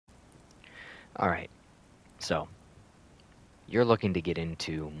Alright, so you're looking to get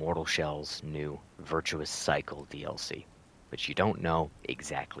into Mortal Shell's new Virtuous Cycle DLC, but you don't know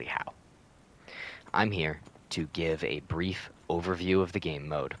exactly how. I'm here to give a brief overview of the game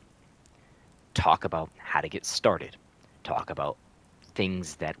mode, talk about how to get started, talk about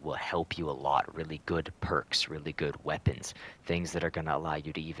things that will help you a lot, really good perks, really good weapons, things that are going to allow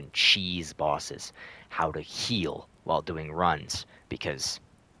you to even cheese bosses, how to heal while doing runs, because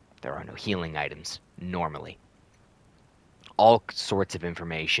there are no healing items normally. All sorts of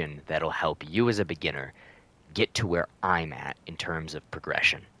information that'll help you as a beginner get to where I'm at in terms of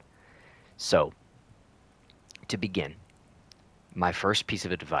progression. So, to begin, my first piece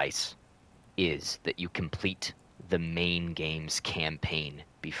of advice is that you complete the main game's campaign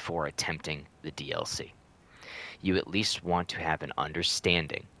before attempting the DLC. You at least want to have an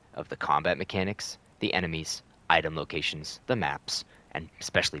understanding of the combat mechanics, the enemies, item locations, the maps, and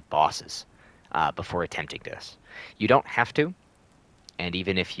especially bosses before attempting this. You don't have to, and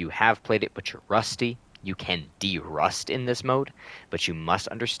even if you have played it but you're rusty, you can de-rust in this mode, but you must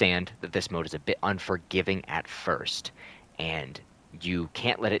understand that this mode is a bit unforgiving at first, and you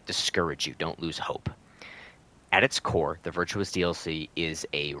can't let it discourage you. Don't lose hope. At its core, the Virtuous DLC is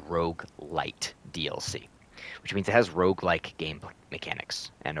a roguelite DLC, which means it has roguelike game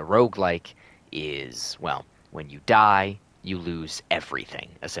mechanics. And a roguelike is, well, when you die, you lose everything,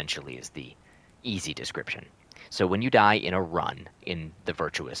 essentially, is the easy description. So when you die in a run in the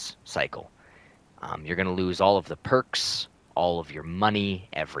Virtuous cycle, you're going to lose all of the perks, all of your money,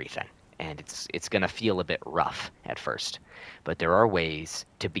 everything. And it's going to feel a bit rough at first. But there are ways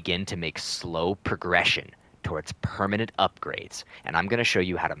to begin to make slow progression towards permanent upgrades. And I'm going to show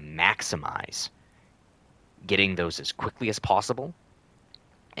you how to maximize getting those as quickly as possible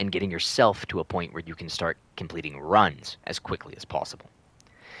and getting yourself to a point where you can start completing runs as quickly as possible.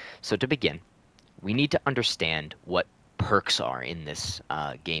 So to begin, we need to understand what perks are in this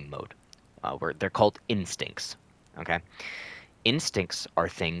game mode. Where they're called instincts. Okay, instincts are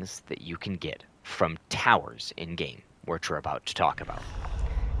things that you can get from towers in game, which we're about to talk about,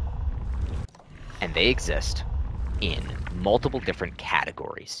 and they exist in multiple different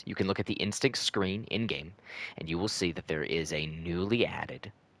categories. You can look at the instinct screen in game, and you will see that there is a newly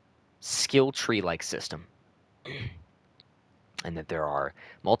added skill tree-like system, and that there are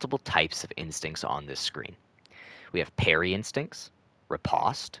multiple types of instincts on this screen. We have parry instincts,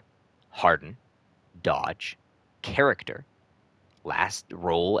 riposte, harden, dodge, character, last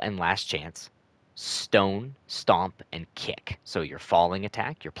roll and last chance, stone, stomp, and kick. So your falling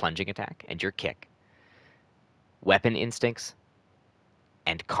attack, your plunging attack, and your kick. Weapon instincts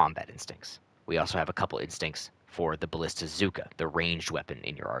and combat instincts. We also have a couple instincts for the ballista zuka, the ranged weapon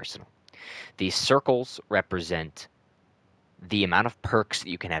in your arsenal. These circles represent the amount of perks that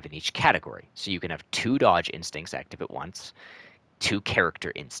you can have in each category. So you can have 2 dodge instincts active at once, 2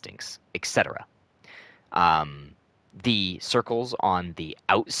 character instincts, etc. The circles on the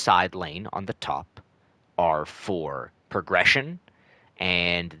outside lane on the top are for progression,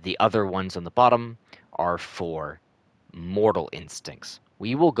 and the other ones on the bottom are for mortal instincts.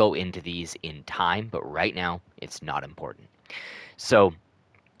 We will go into these in time, but right now it's not important. So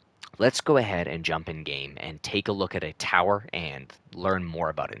let's go ahead and jump in game and take a look at a tower and learn more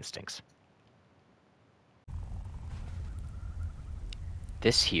about instincts.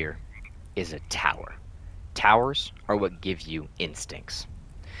 This here is a tower. Towers are what give you instincts.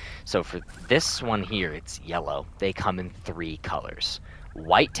 So for this one here, it's yellow. They come in 3 colors.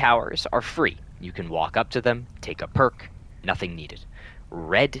 White towers are free. You can walk up to them, take a perk, nothing needed.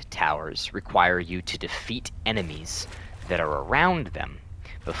 Red towers require you to defeat enemies that are around them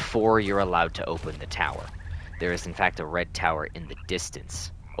before you're allowed to open the tower. There is in fact a red tower in the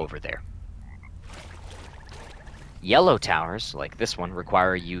distance over there. Yellow towers, like this one,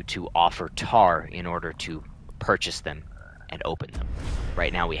 require you to offer tar in order to purchase them and open them.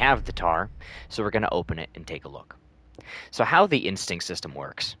 Right now we have the tar, so we're going to open it and take a look. So how the instinct system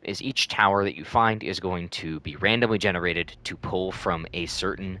works is each tower that you find is going to be randomly generated to pull from a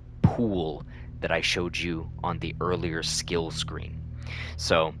certain pool that I showed you on the earlier skill screen.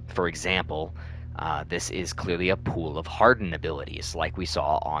 So, for example, this is clearly a pool of harden abilities, like we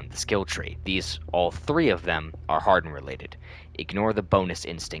saw on the skill tree. These, all 3 of them, are harden related. Ignore the bonus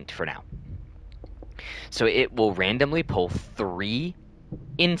instinct for now. So it will randomly pull 3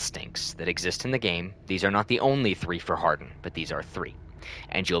 instincts that exist in the game. These are not the only 3 for harden, but these are 3.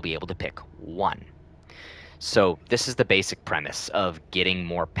 And you'll be able to pick 1. So this is the basic premise of getting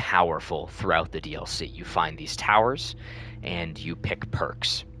more powerful throughout the DLC. You find these towers, and you pick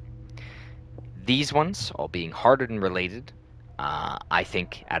perks. These ones, all being hardened related, I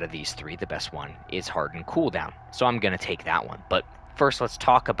think out of these three, the best one is Harden Cooldown. So I'm going to take that one. But first, let's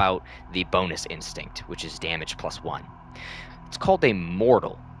talk about the bonus instinct, which is damage +1. It's called a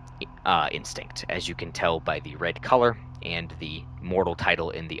mortal instinct, as you can tell by the red color and the mortal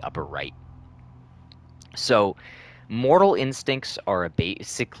title in the upper right. So mortal instincts are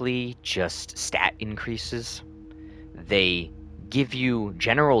basically just stat increases. They give you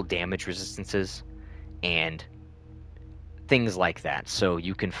general damage resistances and things like that. So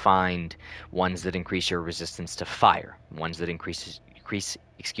you can find ones that increase your resistance to fire, ones that increase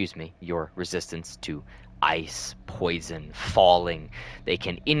your resistance to ice, poison, falling. They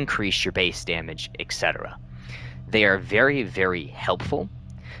can increase your base damage, etc. They are very, very helpful,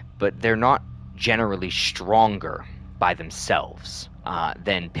 but they're not generally stronger by themselves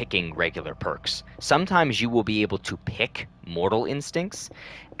than picking regular perks. Sometimes you will be able to pick Mortal Instincts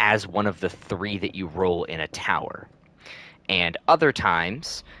as one of the 3 that you roll in a tower. And other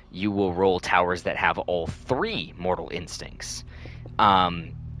times, you will roll towers that have all 3 Mortal Instincts.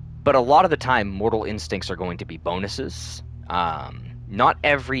 But a lot of the time, Mortal Instincts are going to be bonuses. Not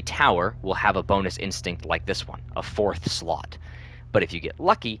every tower will have a bonus instinct like this one, a 4th slot. But if you get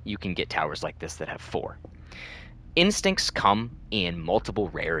lucky, you can get towers like this that have 4. Instincts come in multiple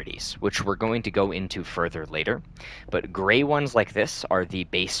rarities, which we're going to go into further later, but gray ones like this are the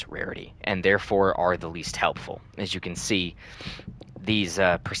base rarity, and therefore are the least helpful. As you can see, these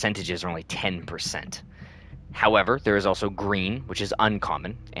percentages are only 10%. However, there is also green, which is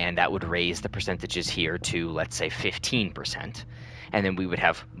uncommon, and that would raise the percentages here to, let's say, 15%. And then we would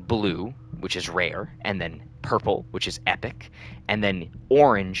have blue, which is rare, and then purple, which is epic, and then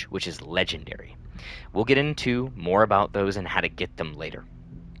orange, which is legendary. We'll get into more about those and how to get them later.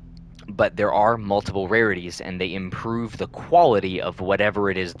 But there are multiple rarities, and they improve the quality of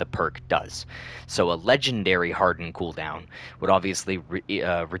whatever it is the perk does. So a legendary harden cooldown would obviously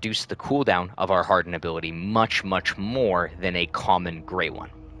reduce the cooldown of our harden ability much, much more than a common gray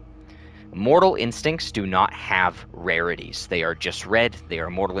one. Mortal Instincts do not have rarities. They are just red, they are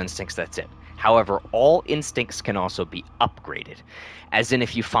Mortal Instincts, that's it. However, all instincts can also be upgraded. As in,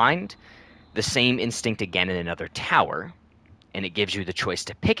 if you find the same instinct again in another tower, and it gives you the choice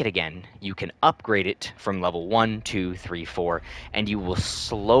to pick it again, you can upgrade it from level 1, 2, 3, 4, and you will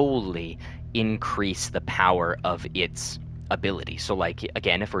slowly increase the power of its ability. So like,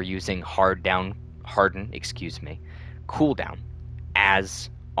 again, if we're using harden, cooldown as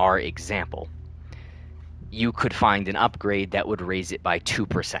our example, you could find an upgrade that would raise it by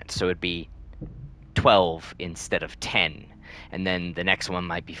 2%. So it'd be 12 instead of 10. And then the next one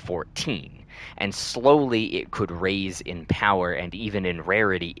might be 14. And slowly it could raise in power and even in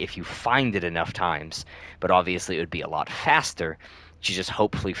rarity if you find it enough times. But obviously it would be a lot faster to just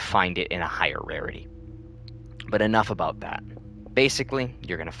hopefully find it in a higher rarity. But enough about that. Basically,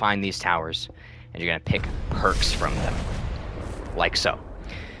 you're going to find these towers and you're going to pick perks from them. Like so.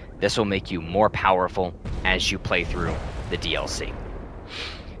 This will make you more powerful as you play through the DLC.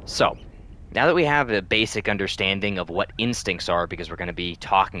 So, now that we have a basic understanding of what instincts are, because we're going to be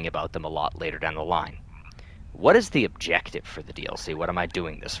talking about them a lot later down the line, what is the objective for the DLC? What am I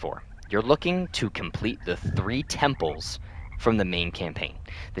doing this for? You're looking to complete the 3 temples from the main campaign.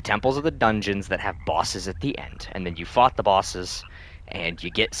 The temples are the dungeons that have bosses at the end, and then you fought the bosses, and you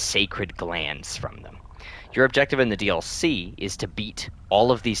get sacred glands from them. Your objective in the DLC is to beat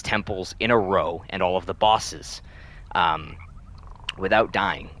all of these temples in a row and all of the bosses without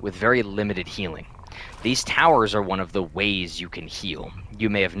dying, with very limited healing. These towers are one of the ways you can heal. You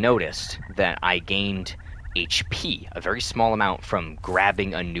may have noticed that I gained HP, a very small amount, from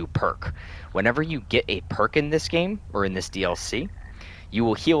grabbing a new perk. Whenever you get a perk in this game, or in this DLC, you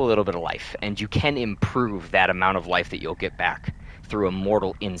will heal a little bit of life, and you can improve that amount of life that you'll get back through a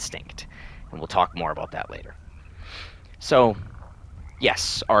Mortal Instinct. And we'll talk more about that later. So,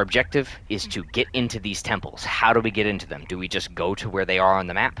 yes, our objective is to get into these temples. How do we get into them? Do we just go to where they are on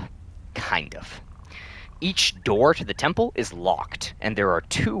the map? Kind of. Each door to the temple is locked, and there are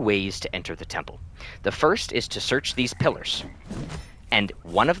 2 ways to enter the temple. The first is to search these pillars, and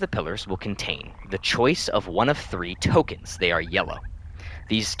one of the pillars will contain the choice of one of 3 tokens. They are yellow.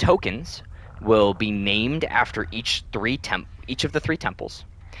 These tokens will be named after each of the 3 temples,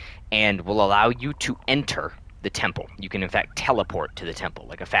 and will allow you to enter the temple. You can in fact teleport to the temple,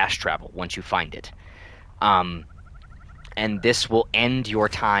 like a fast travel, once you find it. And this will end your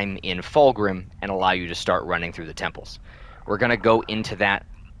time in Fulgrim and allow you to start running through the temples. We're going to go into that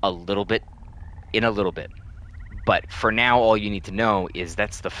in a little bit. But for now, all you need to know is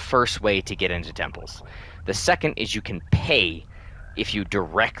that's the first way to get into temples. The second is you can pay if you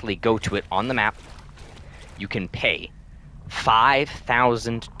directly go to it on the map. You can pay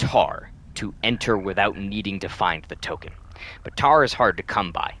 5,000 tar to enter without needing to find the token. But tar is hard to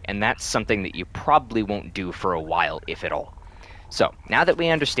come by, and that's something that you probably won't do for a while, if at all. So, now that we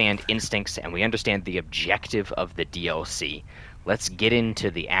understand instincts and we understand the objective of the DLC, let's get into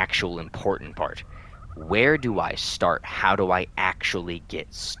the actual important part. Where do I start? How do I actually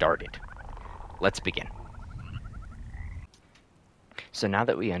get started? Let's begin. So now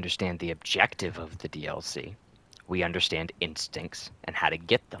that we understand the objective of the DLC, we understand instincts and how to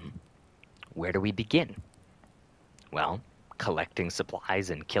get them. Where do we begin? Well, collecting supplies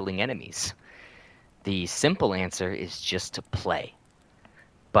and killing enemies. The simple answer is just to play.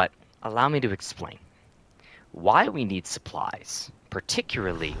 But allow me to explain. Why we need supplies,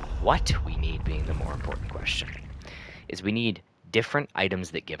 particularly what we need being the more important question, is we need different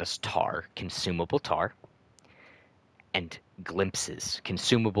items that give us tar, consumable tar, and glimpses,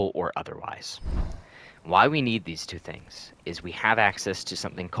 consumable or otherwise. Why we need these two things is we have access to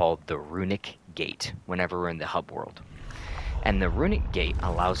something called the Runic Gate whenever we're in the hub world. And the Runic Gate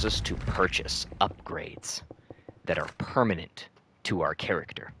allows us to purchase upgrades that are permanent to our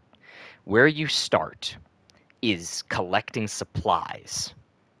character. Where you start is collecting supplies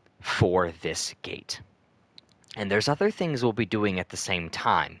for this gate. And there's other things we'll be doing at the same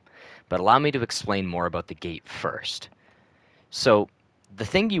time, but allow me to explain more about the gate first. So, the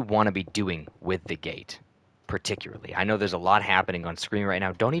thing you want to be doing with the gate, particularly, I know there's a lot happening on screen right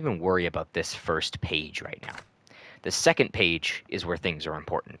now, don't even worry about this first page right now. The second page is where things are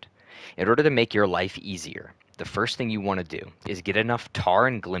important. In order to make your life easier, the first thing you want to do is get enough tar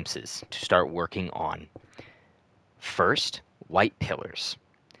and glimpses to start working on. First, white pillars.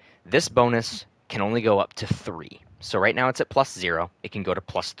 This bonus can only go up to 3. So right now it's at +0, it can go to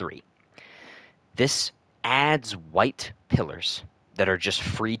 +3. This adds white pillars that are just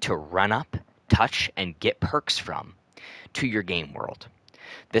free to run up, touch, and get perks from to your game world.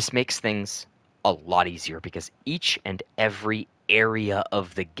 This makes things a lot easier because each and every area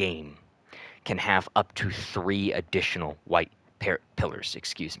of the game can have up to 3 additional white pillars,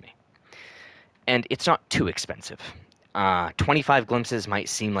 and it's not too expensive. 25 glimpses might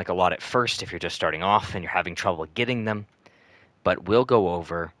seem like a lot at first if you're just starting off and you're having trouble getting them, but we'll go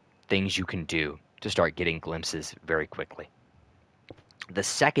over things you can do to start getting glimpses very quickly. The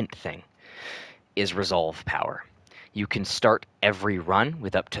second thing is resolve power. You can start every run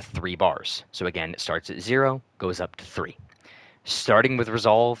with up to 3 bars. So again, it starts at 0, goes up to 3. Starting with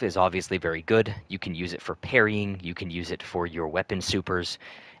resolve is obviously very good. You can use it for parrying, you can use it for your weapon supers,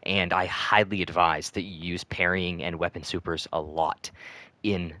 and I highly advise that you use parrying and weapon supers a lot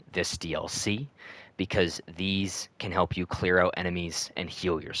in this DLC because these can help you clear out enemies and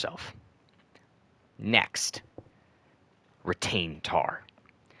heal yourself. Next, retain tar.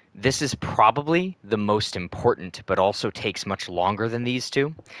 This is probably the most important, but also takes much longer than these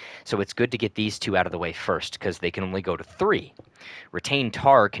two. So it's good to get these two out of the way first, because they can only go to 3. Retain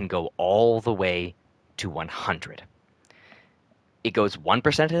tar can go all the way to 100. It goes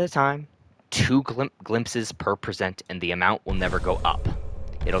 1% at a time, 2 glimpses per percent, and the amount will never go up.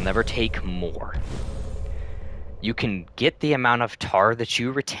 It'll never take more. You can get the amount of tar that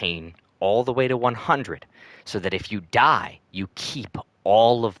you retain all the way to 100, so that if you die, you keep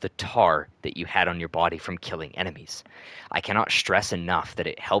all of the tar that you had on your body from killing enemies. I cannot stress enough that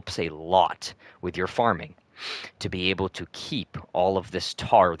it helps a lot with your farming to be able to keep all of this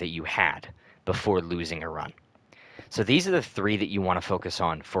tar that you had before losing a run. So these are the 3 that you want to focus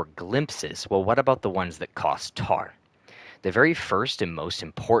on for glimpses. Well, what about the ones that cost tar? The very first and most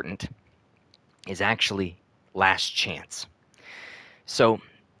important is actually last chance. So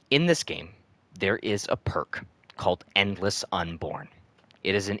in this game, there is a perk called Endless Unborn.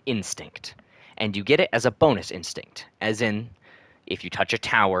 It is an instinct, and you get it as a bonus instinct, as in, if you touch a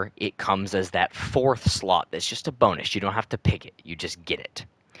tower, it comes as that 4th slot that's just a bonus. You don't have to pick it, you just get it.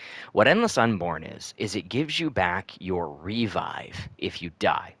 What Endless Unborn is it gives you back your revive if you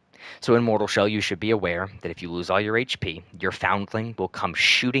die. So in Mortal Shell, you should be aware that if you lose all your HP, your foundling will come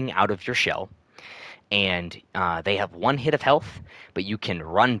shooting out of your shell, and they have 1 hit of health, but you can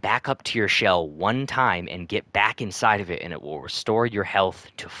run back up to your shell 1 time and get back inside of it, and it will restore your health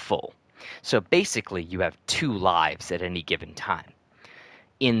to full. So basically, you have 2 lives at any given time.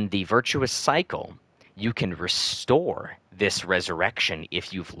 In the Virtuous cycle, you can restore this resurrection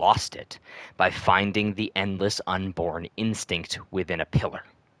if you've lost it by finding the Endless Unborn instinct within a pillar.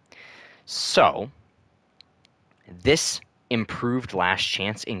 So, this improved last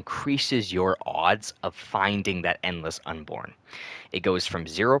chance increases your odds of finding that Endless Unborn. It goes from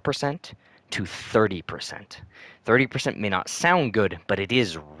 0% to 30%. 30% may not sound good, but it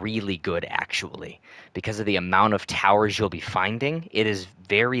is really good actually. Because of the amount of towers you'll be finding, it is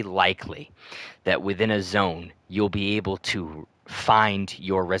very likely that within a zone you'll be able to find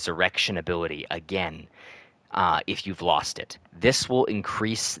your resurrection ability again if you've lost it. This will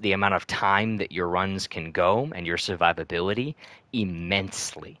increase the amount of time that your runs can go and your survivability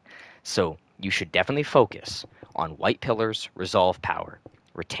immensely. So you should definitely focus on white pillars, resolve power,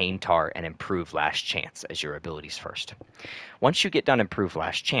 retain tar, and improve last chance as your abilities first. Once you get done improve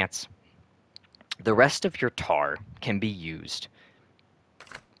last chance, the rest of your tar can be used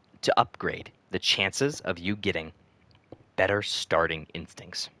to upgrade the chances of you getting better starting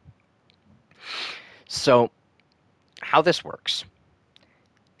instincts. So how this works,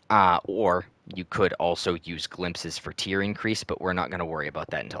 or you could also use glimpses for tier increase, but we're not going to worry about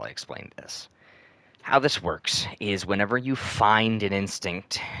that until I explain this. How this works is whenever you find an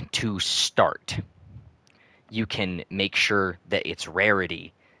instinct to start, you can make sure that its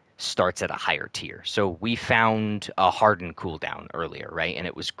rarity starts at a higher tier. So we found a hardened cooldown earlier, right? And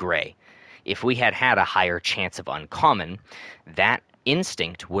it was gray. If we had had a higher chance of uncommon, that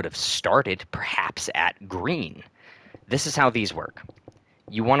instinct would have started perhaps at green. This is how these work.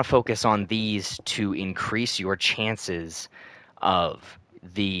 You want to focus on these to increase your chances of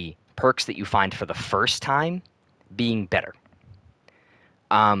the perks that you find for the first time being better.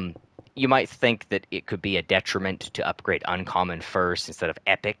 You might think that it could be a detriment to upgrade uncommon first instead of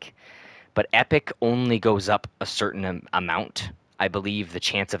epic, but epic only goes up a certain amount. I believe the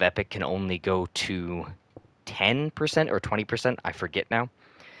chance of epic can only go to 10% or 20%, I forget now,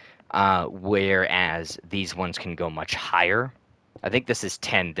 whereas these ones can go much higher. I think this is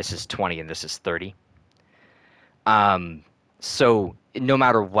 10, this is 20, and this is 30. So no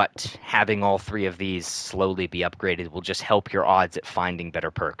matter what, having all three of these slowly be upgraded will just help your odds at finding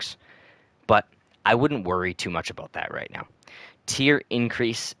better perks. But I wouldn't worry too much about that right now. Tier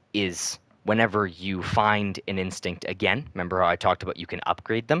increase is whenever you find an instinct again. Remember how I talked about you can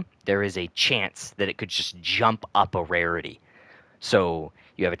upgrade them? There is a chance that it could just jump up a rarity. So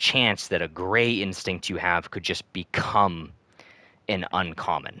you have a chance that a gray instinct you have could just become an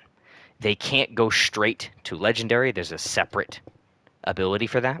uncommon. They can't go straight to legendary. There's a separate ability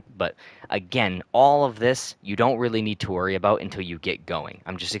for that. But again, all of this you don't really need to worry about until you get going.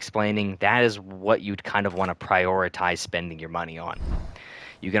 I'm just explaining that is what you'd kind of want to prioritize spending your money on.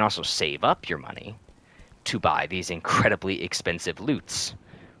 You can also save up your money to buy these incredibly expensive lutes,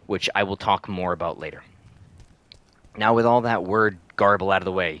 which I will talk more about later. Now with all that word garble out of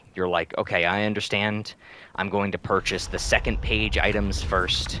the way, you're like, okay, I understand. I'm going to purchase the second page items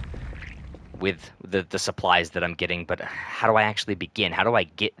first with the supplies that I'm getting, but how do I actually begin? How do I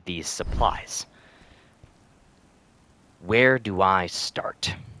get these supplies? Where do I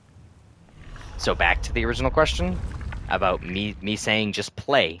start? So back to the original question about me saying just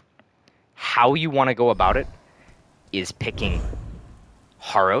play. How you want to go about it is picking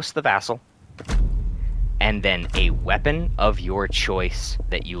Haros the Vassal and then a weapon of your choice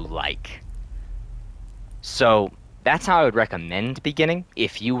that you like. So that's how I would recommend beginning.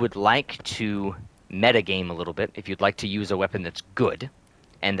 If you would like to metagame a little bit, if you'd like to use a weapon that's good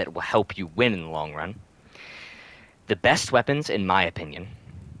and that will help you win in the long run, the best weapons, in my opinion,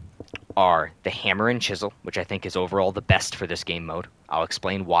 are the hammer and chisel, which I think is overall the best for this game mode. I'll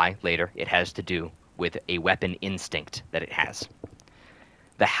explain why later. It has to do with a weapon instinct that it has.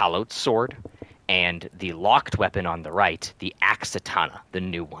 The hallowed sword, and the locked weapon on the right, the Axatana, the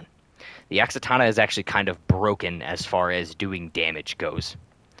new one. The Axatana is actually kind of broken as far as doing damage goes.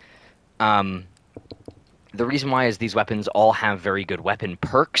 The reason why is these weapons all have very good weapon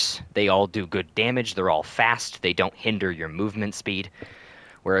perks. They all do good damage. They're all fast. They don't hinder your movement speed.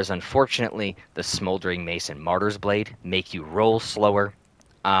 Whereas, unfortunately, the Smoldering Mace and Martyrs Blade make you roll slower.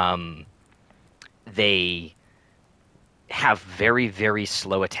 They have very, very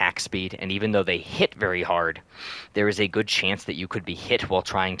slow attack speed, and even though they hit very hard, there is a good chance that you could be hit while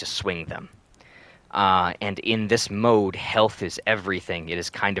trying to swing them. And in this mode, health is everything. It is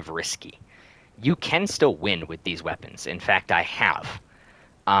kind of risky. You can still win with these weapons. In fact, I have.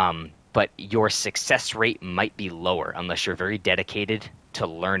 But your success rate might be lower unless you're very dedicated to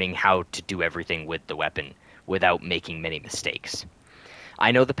learning how to do everything with the weapon without making many mistakes.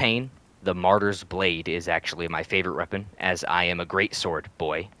 I know the pain. The Martyrs Blade is actually my favorite weapon, as I am a great sword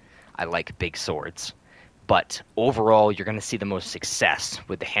boy. I like big swords. But overall, you're going to see the most success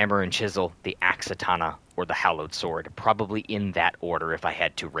with the hammer and chisel, the Axatana, or the hallowed sword, probably in that order if I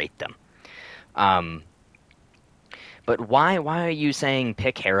had to rate them. But why are you saying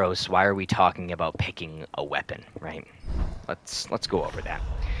pick Haros? Why are we talking about picking a weapon, right? Let's go over that.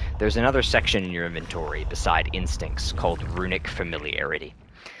 there's another section in your inventory beside instincts called runic familiarity.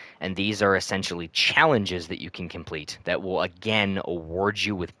 And these are essentially challenges that you can complete that will again award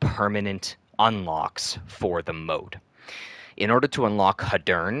you with permanent unlocks for the mode. In order to unlock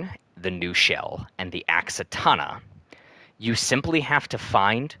Hadern, the new shell, and the Axatana, you simply have to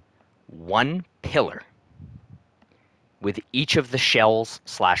find one pillar with each of the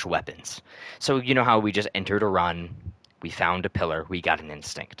shells/weapons. So you know how we just entered a run, we found a pillar, we got an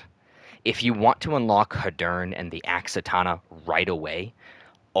instinct. If you want to unlock Hadern and the Axatana right away,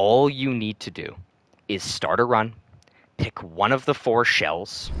 all you need to do is start a run, pick one of the 4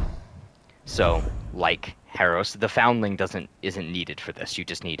 shells. So, like Harros, the Foundling isn't needed for this. You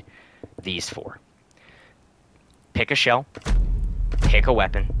just need these 4. Pick a shell, pick a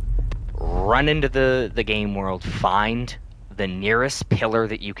weapon, run into the game world, find the nearest pillar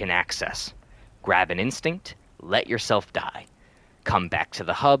that you can access. Grab an instinct, let yourself die. Come back to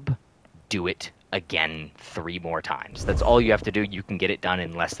the hub, do it again 3 more times. That's all you have to do. You can get it done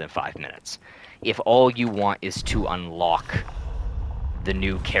in less than 5 minutes. If all you want is to unlock the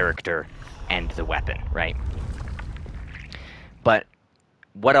new character and the weapon, right? But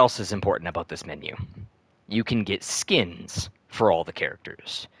what else is important about this menu? You can get skins for all the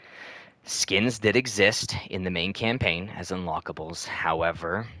characters. Skins did exist in the main campaign as unlockables.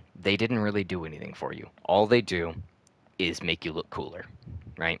 However, they didn't really do anything for you. All they do is make you look cooler,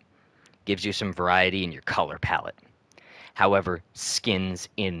 right? Gives you some variety in your color palette. However, skins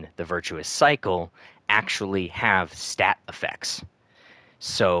in the Virtuous cycle actually have stat effects.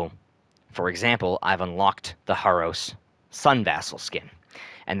 So, for example, I've unlocked the Harros Sun Vassal skin.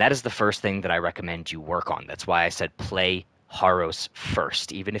 And that is the first thing that I recommend you work on. That's why I said play Harros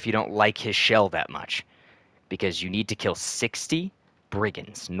first, even if you don't like his shell that much. Because you need to kill 60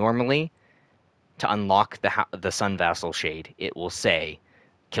 brigands. Normally, to unlock the Sun Vassal shade, it will say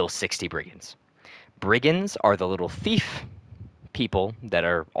kill 60 brigands. Brigands are the little thief people that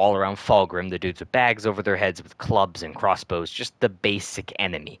are all around Fulgrim, the dudes with bags over their heads with clubs and crossbows, just the basic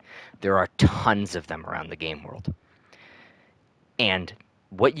enemy. There are tons of them around the game world. And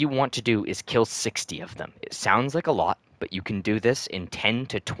what you want to do is kill 60 of them. It sounds like a lot, but you can do this in 10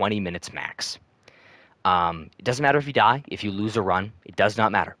 to 20 minutes max. It doesn't matter if you die, if you lose a run, it does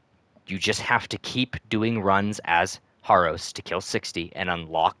not matter. You just have to keep doing runs as Harros to kill 60 and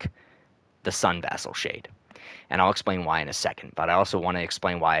unlock the Sun Vassal shade. And I'll explain why in a second, but I also want to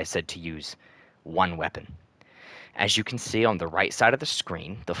explain why I said to use one weapon. As you can see on the right side of the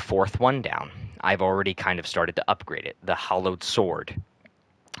screen, the 4th one down, I've already kind of started to upgrade it. The Hollowed Sword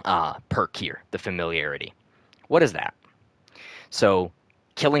perk here, the Familiarity. What is that? So,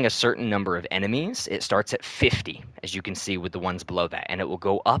 killing a certain number of enemies, it starts at 50, as you can see with the ones below that, and it will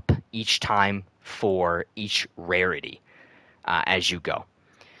go up each time for each rarity as you go.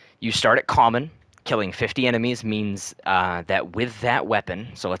 You start at common. Killing 50 enemies means that with that weapon,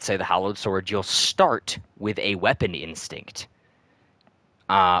 so let's say the Hollowed Sword, you'll start with a weapon instinct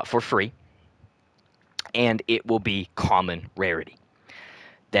for free, and it will be common rarity.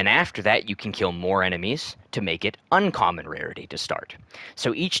 Then after that, you can kill more enemies to make it uncommon rarity to start.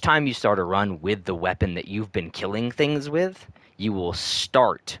 So each time you start a run with the weapon that you've been killing things with, you will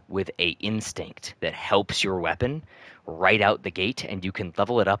start with a instinct that helps your weapon right out the gate, and you can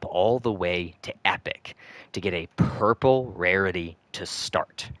level it up all the way to epic to get a purple rarity to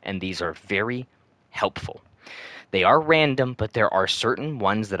start. And these are very helpful. They are random, but there are certain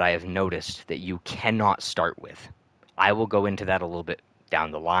ones that I have noticed that you cannot start with. I will go into that a little bit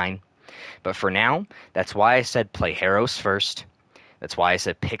down the line. But for now, that's why I said play Harros first. That's why I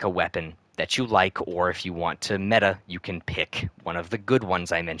said pick a weapon that you like, or if you want to meta, you can pick one of the good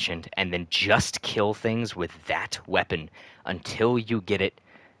ones I mentioned, and then just kill things with that weapon until you get it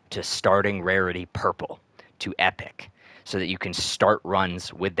to starting rarity purple, to epic, so that you can start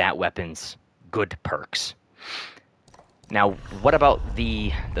runs with that weapon's good perks. Now, what about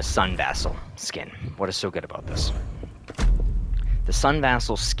the Sun Vassal skin? What is so good about this? The Sun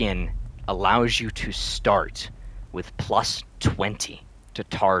Vassal skin allows you to start with plus 20 to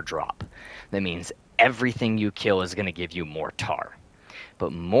tar drop. That means everything you kill is going to give you more tar.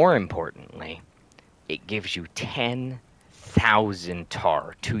 But more importantly, it gives you 10,000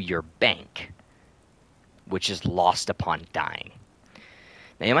 tar to your bank, which is lost upon dying.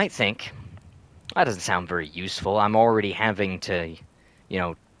 Now you might think, that doesn't sound very useful. I'm already having to,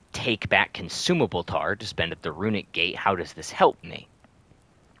 take back consumable tar to spend at the Runic Gate. How does this help me?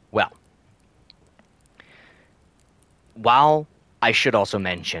 Well, while I should also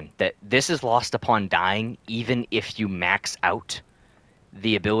mention that this is lost upon dying even if you max out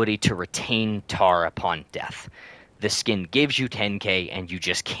the ability to retain tar upon death. the skin gives you 10k and you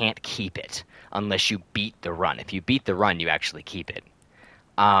just can't keep it unless you beat the run. If you beat the run, you actually keep it.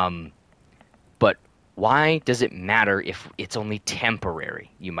 But why does it matter if it's only temporary,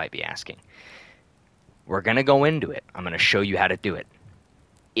 you might be asking? We're going to go into it. I'm going to show you how to do it.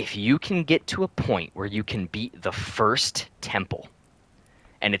 If you can get to a point where you can beat the first temple,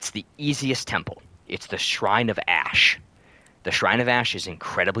 and it's the easiest temple, it's the Shrine of Ash. The Shrine of Ash is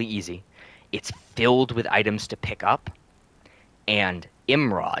incredibly easy. It's filled with items to pick up, and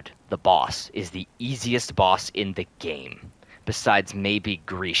Imrod, the boss, is the easiest boss in the game, besides maybe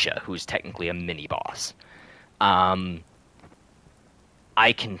Grisha, who's technically a mini-boss. I'm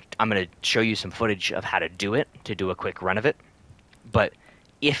going to show you some footage of how to do it, to do a quick run of it, but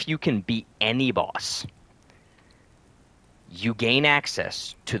if you can beat any boss, you gain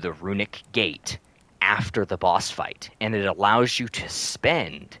access to the runic gate after the boss fight, and it allows you to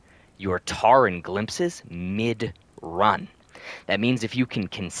spend your tar and glimpses mid-run. That means if you can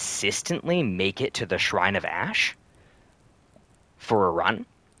consistently make it to the Shrine of Ash for a run,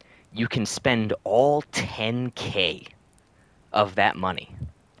 you can spend all 10k of that money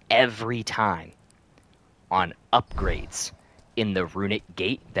every time on upgrades in the runic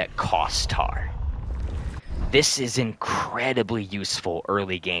gate that cost tar. This is incredibly useful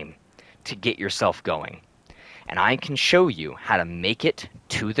early game to get yourself going. And I can show you how to make it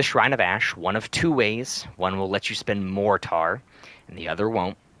to the Shrine of Ash one of two ways. One will let you spend more tar, and the other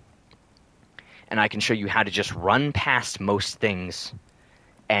won't. And I can show you how to just run past most things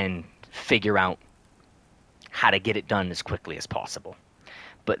and figure out how to get it done as quickly as possible.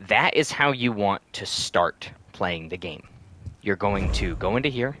 But that is how you want to start playing the game. You're going to go into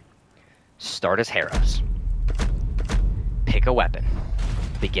here, start as Heroes, pick a weapon,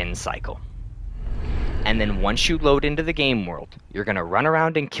 begin cycle. And then once you load into the game world, you're going to run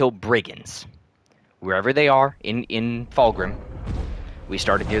around and kill brigands. Wherever they are in Fulgrim, we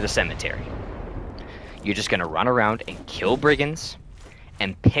started near the cemetery. You're just going to run around and kill brigands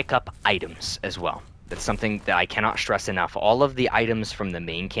and pick up items as well. That's something that I cannot stress enough. All of the items from the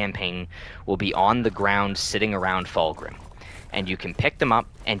main campaign will be on the ground sitting around Fulgrim. And you can pick them up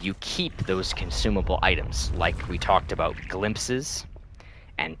and you keep those consumable items. Like we talked about, glimpses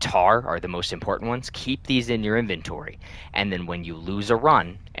and tar are the most important ones. Keep these in your inventory. And then when you lose a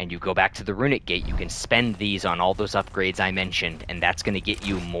run and you go back to the runic gate, you can spend these on all those upgrades I mentioned, and that's going to get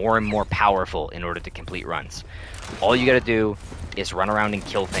you more and more powerful in order to complete runs. All you got to do is run around and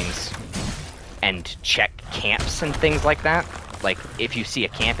kill things and check camps and things like that. Like, if you see a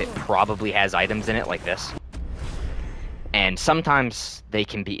camp, it probably has items in it like this. And sometimes they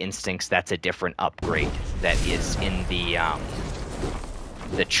can be instincts. That's a different upgrade that is in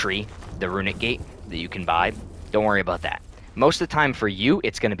the tree, the runic gate, that you can buy. Don't worry about that. Most of the time for you,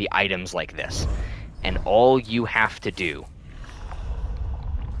 it's going to be items like this. And all you have to do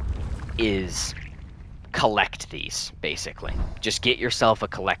is collect these, basically. Just get yourself a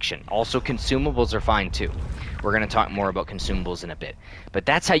collection. Also, consumables are fine too. We're going to talk more about consumables in a bit. But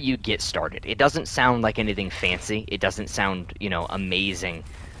that's how you get started. It doesn't sound like anything fancy. It doesn't sound, amazing.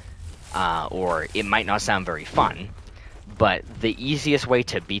 Or it might not sound very fun. But the easiest way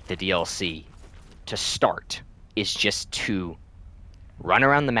to beat the DLC to start is just to run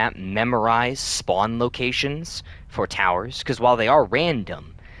around the map, memorize spawn locations for towers. Because while they are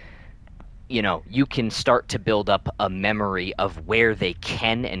random, you can start to build up a memory of where they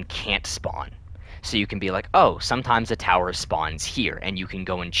can and can't spawn. So you can be like, oh, sometimes a tower spawns here, and you can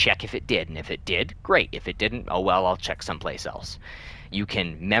go and check if it did. And if it did, great. If it didn't, oh well, I'll check someplace else. You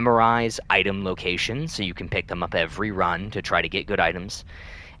can memorize item locations, so you can pick them up every run to try to get good items.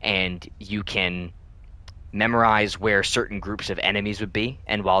 And you can memorize where certain groups of enemies would be.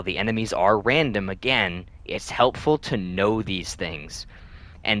 And while the enemies are random, again, it's helpful to know these things.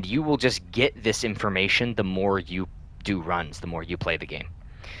 And you will just get this information the more you do runs, the more you play the game.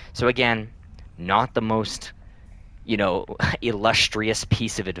 So again, not the most, illustrious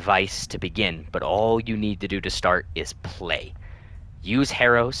piece of advice to begin, but all you need to do to start is play. Use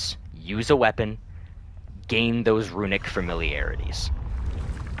Heroes, use a weapon, gain those runic familiarities.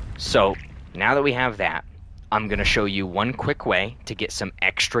 So, now that we have that, I'm going to show you one quick way to get some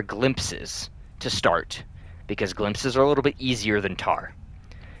extra glimpses to start, because glimpses are a little bit easier than tar.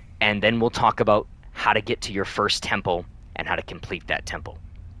 And then we'll talk about how to get to your first temple and how to complete that temple.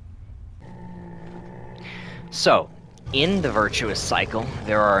 So, in the Virtuous cycle,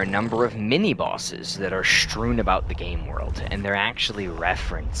 there are a number of mini-bosses that are strewn about the game world, and they're actually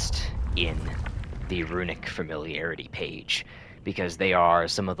referenced in the runic familiarity page, because they are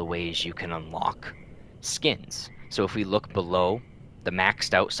some of the ways you can unlock skins. So if we look below the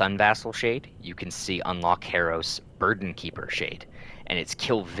maxed out Sun Vassal shade, you can see unlock Harrow's Burden Keeper shade, and it's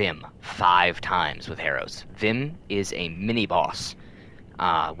kill Vim 5 times with Harrow's. Vim is a mini boss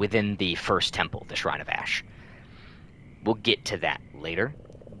within the first temple, the Shrine of Ash. We'll get to that later,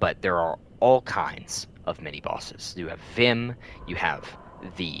 but there are all kinds of mini bosses. You have Vim, you have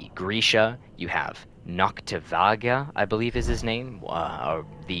the Grisha, you have Noctivaga, I believe is his name,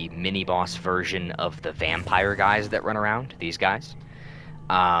 the mini boss version of the vampire guys that run around, these guys.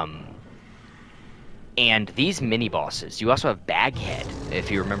 And these mini bosses, you also have Baghead.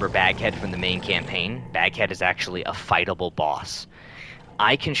 If you remember Baghead from the main campaign, Baghead is actually a fightable boss.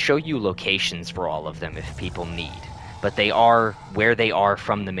 I can show you locations for all of them if people need, but they are where they are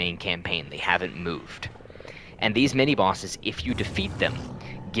from the main campaign. They haven't moved. And these mini bosses, if you defeat them,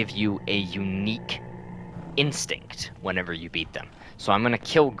 give you a unique instinct whenever you beat them. So I'm going to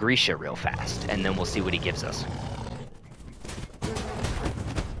kill Grisha real fast, and then we'll see what he gives us.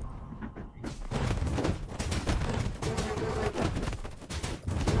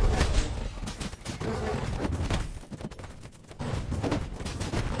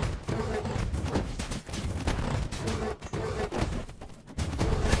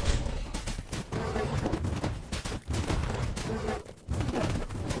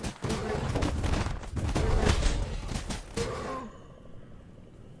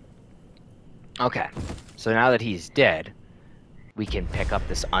 Okay, so now that he's dead, we can pick up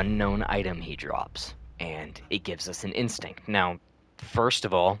this unknown item he drops, and it gives us an instinct. Now, first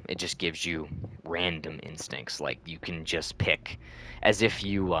of all, it just gives you random instincts, like you can just pick as if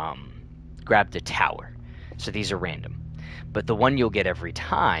you grabbed a tower. So these are random. But the one you'll get every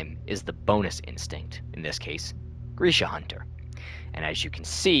time is the bonus instinct, in this case, Grisha Hunter. And as you can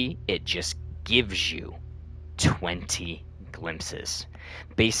see, it just gives you 20 glimpses.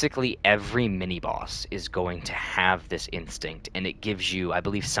 Basically, every mini-boss is going to have this instinct, and it gives you, I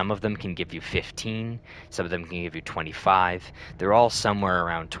believe some of them can give you 15, some of them can give you 25. They're all somewhere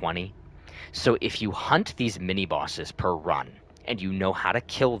around 20. So if you hunt these mini-bosses per run, and you know how to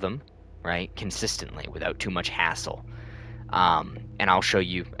kill them, right, consistently, without too much hassle, and I'll show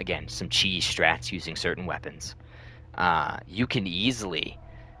you, again, some cheese strats using certain weapons, you can easily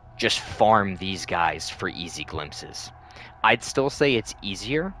just farm these guys for easy glimpses. I'd still say it's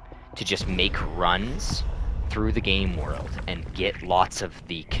easier to just make runs through the game world and get lots of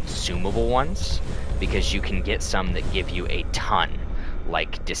the consumable ones, because you can get some that give you a ton,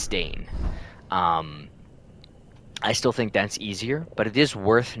 like Disdain. I still think that's easier, but it is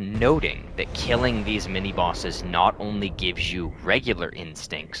worth noting that killing these mini-bosses not only gives you regular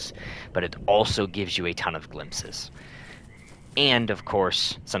instincts, but it also gives you a ton of glimpses. And, of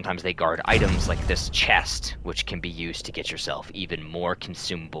course, sometimes they guard items like this chest, which can be used to get yourself even more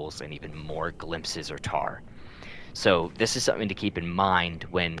consumables and even more glimpses or tar. So this is something to keep in mind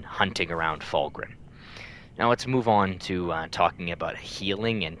when hunting around Fulgrim. Now let's move on to talking about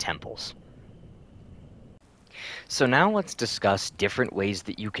healing and temples. So now let's discuss different ways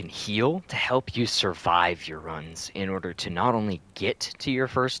that you can heal to help you survive your runs in order to not only get to your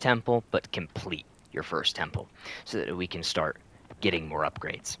first temple, but complete your first temple, so that we can start getting more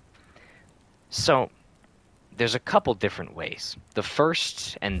upgrades. So there's a couple different ways. The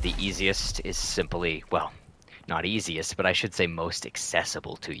first and the easiest is simply, well, not easiest, but I should say most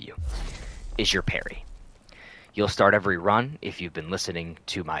accessible to you, is your parry. You'll start every run, if you've been listening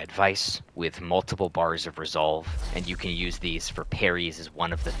to my advice, with multiple bars of resolve, and you can use these for parries as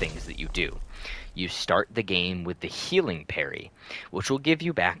one of the things that you do. You start the game with the healing parry, which will give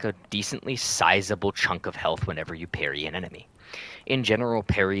you back a decently sizable chunk of health whenever you parry an enemy. In general,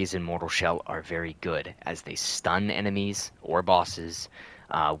 parries in Mortal Shell are very good, as they stun enemies or bosses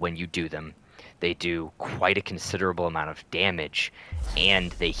when you do them. They do quite a considerable amount of damage,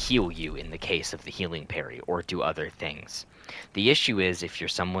 and they heal you in the case of the healing parry, or do other things. The issue is, if you're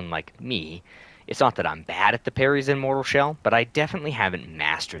someone like me, it's not that I'm bad at the parries in Mortal Shell, but I definitely haven't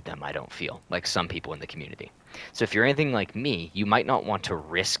mastered them, I don't feel, like some people in the community. So if you're anything like me, you might not want to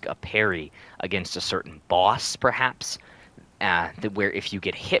risk a parry against a certain boss, perhaps, where if you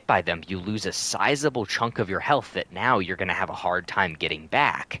get hit by them, you lose a sizable chunk of your health that now you're going to have a hard time getting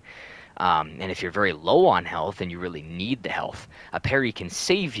back. And if you're very low on health and you really need the health, a parry can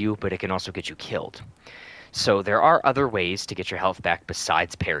save you, but it can also get you killed. So there are other ways to get your health back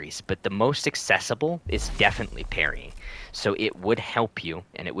besides parries, but the most accessible is definitely parrying. So it would help you,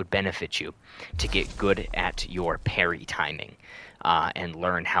 and it would benefit you, to get good at your parry timing and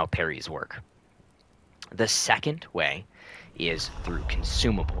learn how parries work. The second way is through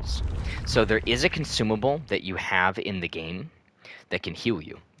consumables. So there is a consumable that you have in the game that can heal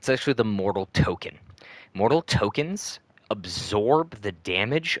you. It's actually the Mortal Token. Mortal Tokens absorb the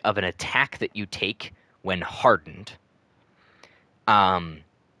damage of an attack that you take when hardened, and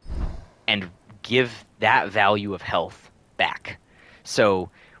give that value of health back. So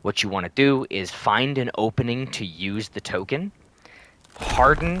what you want to do is find an opening to use the token,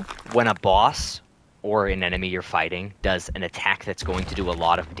 harden when a boss or an enemy you're fighting does an attack that's going to do a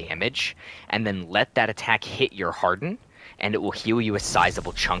lot of damage, and then let that attack hit your harden, and it will heal you a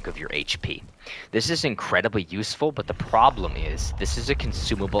sizable chunk of your HP. This is incredibly useful, but the problem is this is a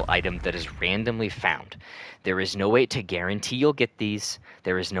consumable item that is randomly found. There is no way to guarantee you'll get these.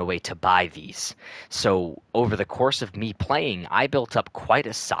 There is no way to buy these. So over the course of me playing, I built up quite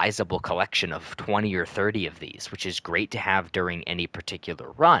a sizable collection of 20 or 30 of these, which is great to have during any particular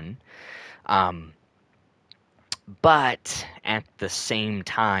run. But at the same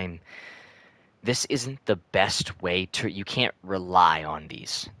time, this isn't the best way to... You can't rely on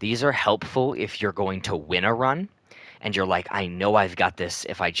these. These are helpful if you're going to win a run, and you're like, I know I've got this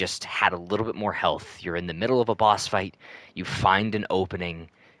if I just had a little bit more health. You're in the middle of a boss fight, you find an opening,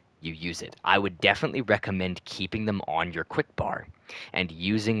 you use it. I would definitely recommend keeping them on your quick bar and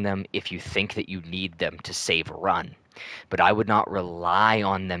using them if you think that you need them to save a run. But I would not rely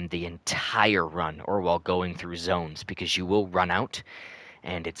on them the entire run or while going through zones, because you will run out,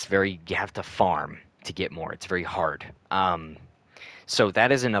 and you have to farm to get more. It's very hard. So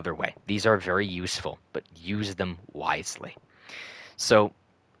that is another way. These are very useful, but use them wisely. So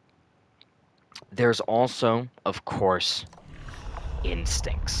there's also, of course,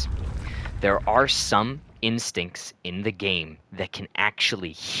 instincts. There are some instincts in the game that can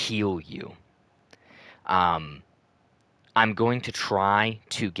actually heal you. I'm going to try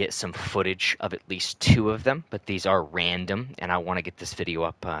to get some footage of at least 2 of them, but these are random, and I want to get this video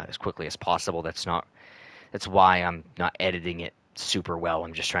up as quickly as possible. That's why I'm not editing it super well.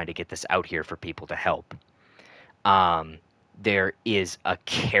 I'm just trying to get this out here for people to help. There is a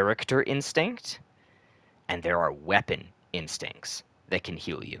character instinct, and there are weapon instincts that can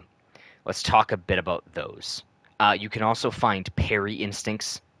heal you. Let's talk a bit about those. You can also find parry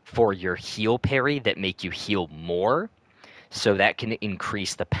instincts for your heal parry that make you heal more, so that can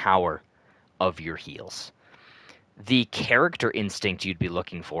increase the power of your heals. The character instinct you'd be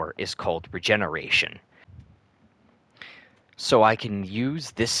looking for is called regeneration. So I can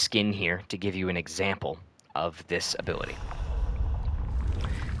use this skin here to give you an example of this ability.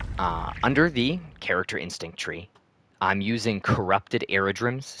 Under the character instinct tree, I'm using Corrupted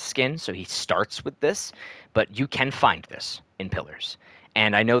Aerodrom's skin, so he starts with this, but you can find this in Pillars.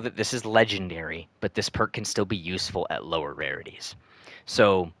 And I know that this is legendary, but this perk can still be useful at lower rarities.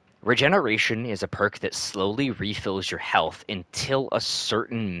 So regeneration is a perk that slowly refills your health until a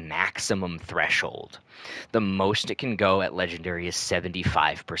certain maximum threshold. The most it can go at legendary is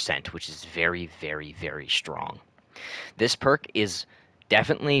 75%, which is very, very, very strong. This perk is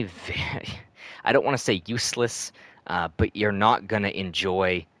definitely I don't want to say useless, but you're not going to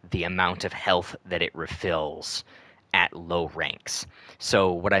enjoy the amount of health that it refills at low ranks.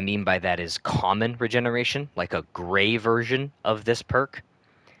 So what I mean by that is common regeneration, like a gray version of this perk,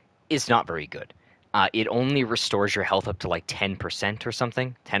 is not very good. It only restores your health up to like 10% or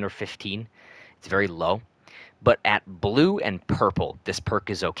something, 10 or 15. It's very low. But at blue and purple, this perk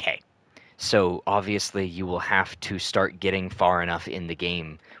is okay. So obviously you will have to start getting far enough in the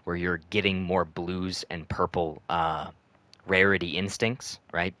game where you're getting more blues and purple rarity instincts,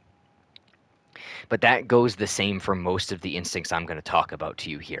 right? But that goes the same for most of the instincts I'm going to talk about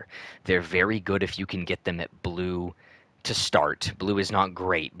to you here. They're very good if you can get them at blue to start. Blue is not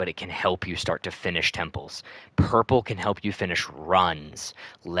great, but it can help you start to finish temples. Purple can help you finish runs.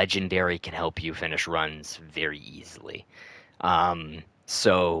 Legendary can help you finish runs very easily.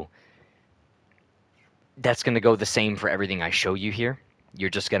 So that's going to go the same for everything I show you here. You're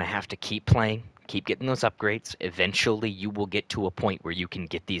just going to have to keep playing, keep getting those upgrades. Eventually, you will get to a point where you can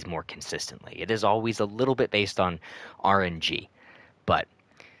get these more consistently. It is always a little bit based on RNG, but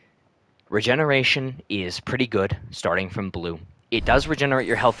regeneration is pretty good starting from blue. It does regenerate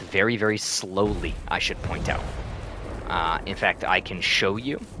your health very, very slowly, I should point out. In fact, I can show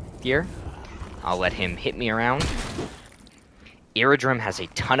you here. I'll let him hit me around. Aerodrome has a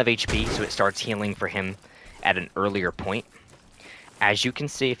ton of HP, so it starts healing for him at an earlier point. As you can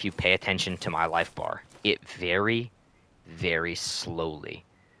see, if you pay attention to my life bar, it very, very slowly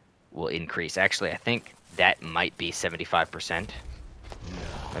will increase. Actually, I think that might be 75%.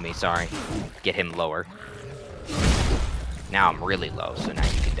 Get him lower. Now I'm really low, so now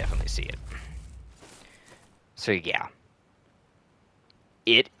you can definitely see it. So yeah.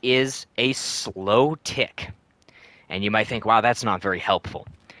 It is a slow tick. And you might think, wow, that's not very helpful.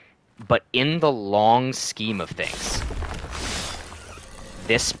 But in the long scheme of things,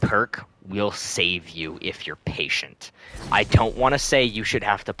 this perk will save you if you're patient. I don't want to say you should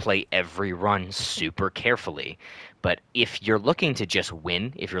have to play every run super carefully, but if you're looking to just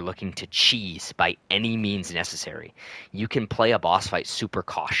win, if you're looking to cheese by any means necessary, you can play a boss fight super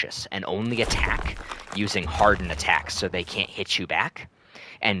cautious and only attack using hardened attacks so they can't hit you back.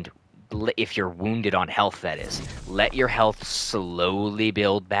 And if you're wounded on health, that is, let your health slowly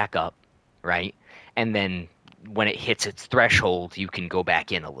build back up, right? And then when it hits its threshold, you can go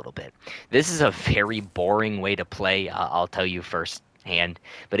back in a little bit. This is a very boring way to play, I'll tell you firsthand.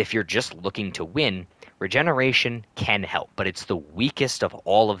 But if you're just looking to win, regeneration can help, but it's the weakest of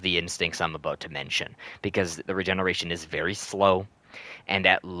all of the instincts I'm about to mention, because the regeneration is very slow, and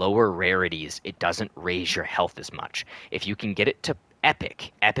at lower rarities, it doesn't raise your health as much. If you can get it to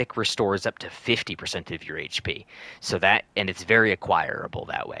Epic restores up to 50% of your HP. So that, and it's very acquirable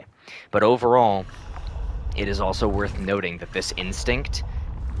that way. But overall, it is also worth noting that this instinct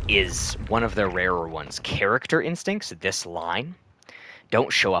is one of the rarer ones. Character instincts, this line,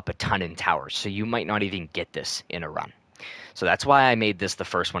 don't show up a ton in towers, so you might not even get this in a run. So that's why I made this the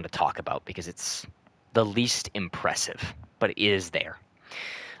first one to talk about, because it's the least impressive, but it is there.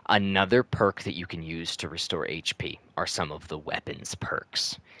 Another perk that you can use to restore HP are some of the weapons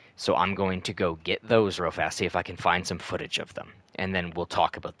perks. So I'm going to go get those real fast, see if I can find some footage of them, and then we'll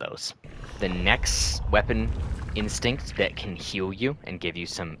talk about those. The next weapon instinct that can heal you and give you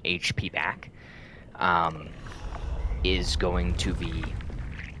some HP back is going to be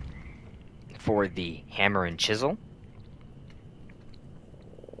for the hammer and chisel,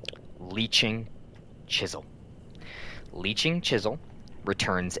 Leeching Chisel. Leeching Chisel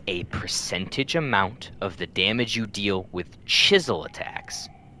returns a percentage amount of the damage you deal with chisel attacks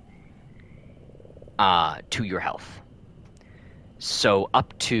to your health. So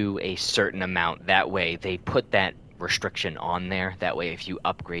up to a certain amount. That way they put that restriction on there. That way if you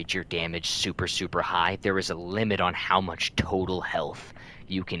upgrade your damage super, super high, there is a limit on how much total health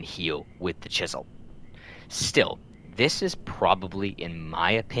you can heal with the chisel. Still, this is probably, in my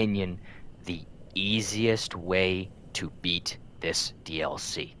opinion, the easiest way to beat this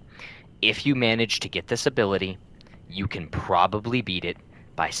DLC. If you manage to get this ability, you can probably beat it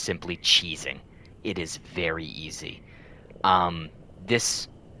by simply cheesing. It is very easy. This,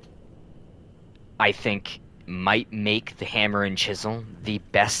 I think, might make the hammer and chisel the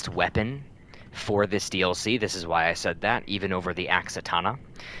best weapon for this DLC. This is why I said that, even over the axe katana,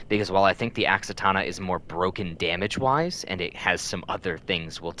 because while I think the axe katana is more broken damage-wise, and it has some other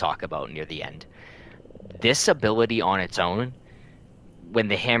things we'll talk about near the end, this ability on its own, when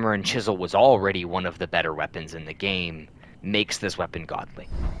the hammer and chisel was already one of the better weapons in the game, makes this weapon godly.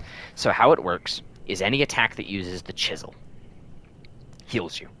 So how it works is any attack that uses the chisel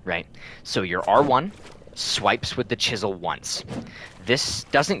heals you, right? So your R1 swipes with the chisel once. This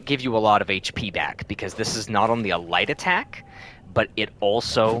doesn't give you a lot of HP back, because this is not only a light attack, but it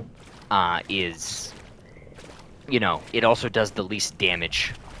also is, you know, it also does the least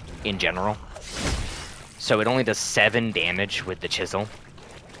damage in general. So it only does 7 damage with the chisel.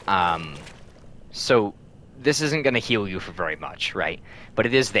 So this isn't going to heal you for very much, right? But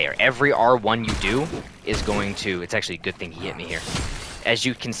it is there. Every R1 you do is going to... It's actually a good thing he hit me here. As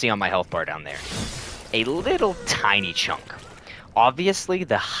you can see on my health bar down there. A little tiny chunk. Obviously,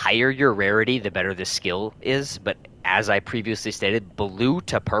 the higher your rarity, the better the skill is. But as I previously stated, blue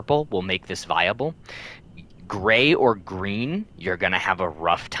to purple will make this viable. Gray or green, you're going to have a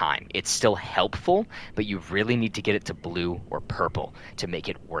rough time. It's still helpful, but you really need to get it to blue or purple to make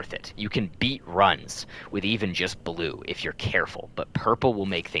it worth it. You can beat runs with even just blue if you're careful, but purple will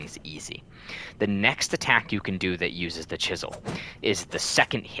make things easy. The next attack you can do that uses the chisel is the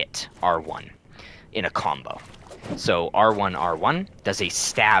second hit, R1, in a combo. So R1 does a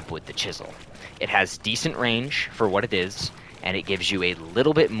stab with the chisel. It has decent range for what it is, and it gives you a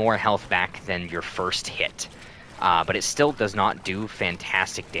little bit more health back than your first hit. But it still does not do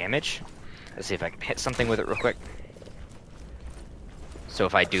fantastic damage. Let's see if I can hit something with it real quick. So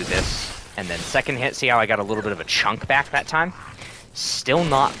if I do this, and then second hit, see how I got a little bit of a chunk back that time? Still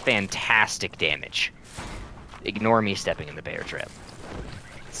not fantastic damage. Ignore me stepping in the bear trap.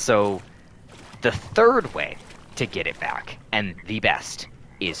 So the third way to get it back, and the best,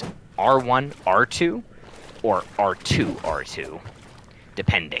 is R1, R2, or R2, R2,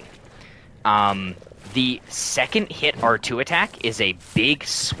 depending. The second hit R2 attack is a big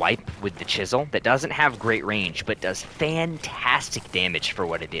swipe with the chisel that doesn't have great range, but does fantastic damage for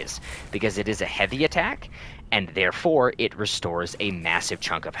what it is, because it is a heavy attack, and therefore it restores a massive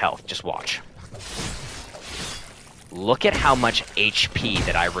chunk of health. Just watch. Look at how much HP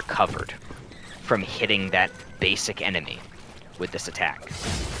that I recovered from hitting that basic enemy with this attack.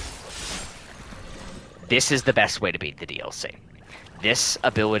 This is the best way to beat the DLC. This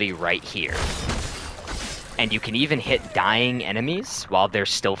ability right here. And you can even hit dying enemies while they're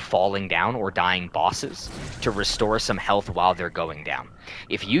still falling down, or dying bosses, to restore some health while they're going down.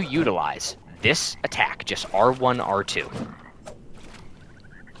 If you utilize this attack, just R1, R2,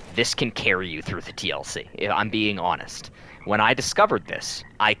 this can carry you through the DLC, if I'm being honest. When I discovered this,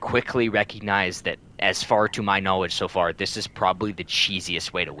 I quickly recognized that, as far to my knowledge so far, this is probably the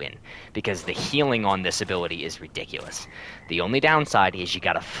cheesiest way to win, because the healing on this ability is ridiculous. The only downside is you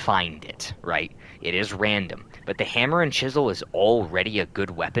gotta find it, right? It is random, but the hammer and chisel is already a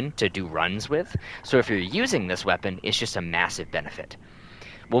good weapon to do runs with, so if you're using this weapon, it's just a massive benefit.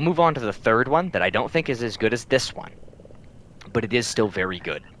 We'll move on to the third one that I don't think is as good as this one, but it is still very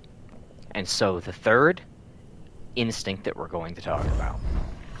good. And so the third instinct that we're going to talk about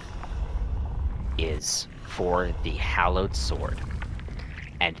is for the hallowed sword,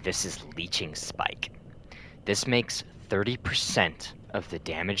 and this is Leeching Spike. This makes 30% of the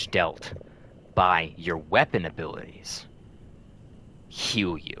damage dealt by your weapon abilities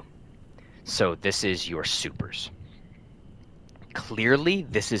heal you. So this is your supers. Clearly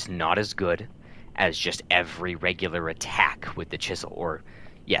this is not as good as just every regular attack with the chisel, or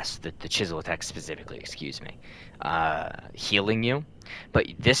yes, the chisel attack specifically, excuse me, healing you, but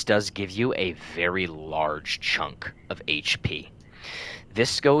this does give you a very large chunk of HP.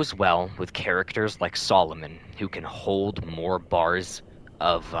 This goes well with characters like Solomon, who can hold more bars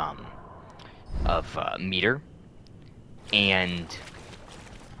of meter, and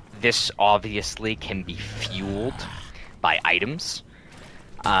this obviously can be fueled by items.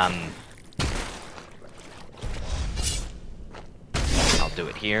 I'll do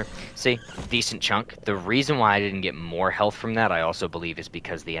it here. See, decent chunk. The reason why I didn't get more health from that, I also believe, is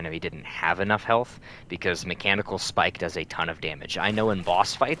because the enemy didn't have enough health, because Mechanical Spike does a ton of damage. I know in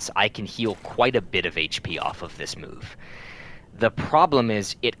boss fights, I can heal quite a bit of HP off of this move. The problem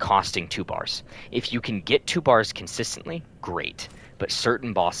is it costing 2 bars. If you can get 2 bars consistently, great. But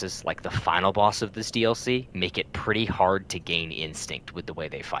certain bosses, like the final boss of this DLC, make it pretty hard to gain instinct with the way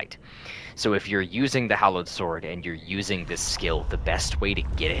they fight. So if you're using the Hallowed Sword and you're using this skill, the best way to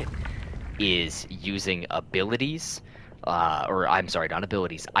get it is using abilities, items,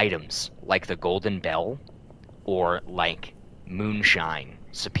 like the Golden Bell, or like Moonshine,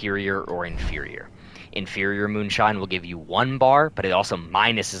 superior or inferior. Inferior Moonshine will give you 1 bar, but it also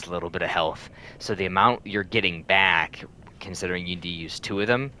minuses a little bit of health. So the amount you're getting back, considering you need to use 2 of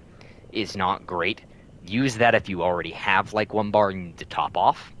them, is not great. Use that if you already have like 1 bar and you need to top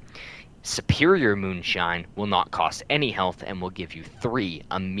off. Superior Moonshine will not cost any health and will give you 3,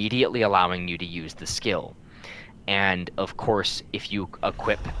 immediately allowing you to use the skill. And of course, if you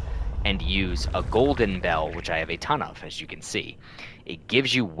equip and use a Golden Bell, which I have a ton of, as you can see, it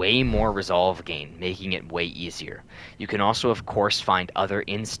gives you way more resolve gain, making it way easier. You can also, of course, find other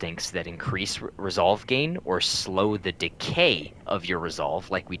instincts that increase resolve gain or slow the decay of your resolve,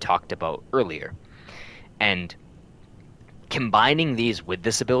 like we talked about earlier. And combining these with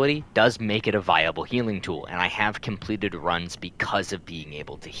this ability does make it a viable healing tool, and I have completed runs because of being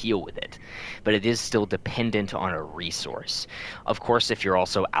able to heal with it. But it is still dependent on a resource. Of course, if you're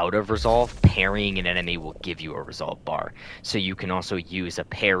also out of resolve, parrying an enemy will give you a resolve bar. So you can also use a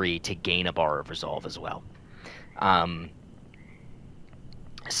parry to gain a bar of resolve as well.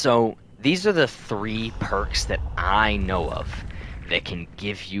 So these are the 3 perks that I know of that can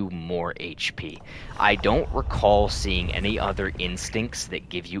give you more HP. I don't recall seeing any other instincts that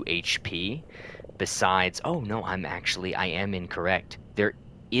give you HP besides... Oh, no, I am incorrect. There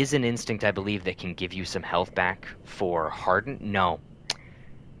is an instinct, I believe, that can give you some health back for Harden. No,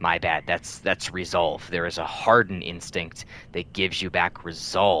 my bad. That's Resolve. There is a Harden instinct that gives you back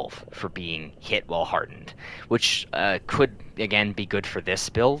Resolve for being hit while hardened, which could, again, be good for this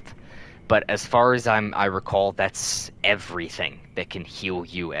build. But as far as I recall, that's everything that can heal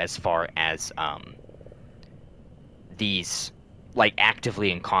you as far as these, like,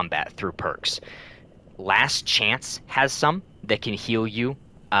 actively in combat through perks. Last Chance has some that can heal you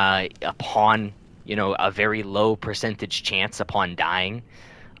upon, a very low percentage chance upon dying.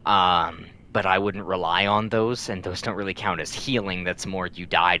 But I wouldn't rely on those, and those don't really count as healing. That's more you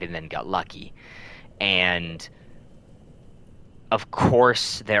died and then got lucky. And of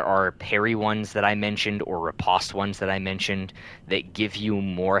course, there are parry ones that I mentioned, or riposte ones that I mentioned, that give you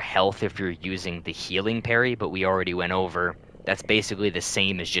more health if you're using the healing parry, but we already went over. That's basically the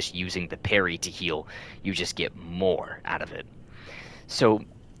same as just using the parry to heal. You just get more out of it. So,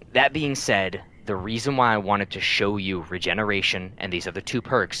 that being said, the reason why I wanted to show you regeneration and these other 2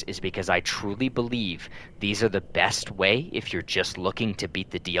 perks is because I truly believe these are the best way if you're just looking to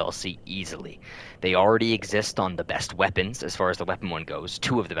beat the DLC easily. They already exist on the best weapons as far as the weapon one goes,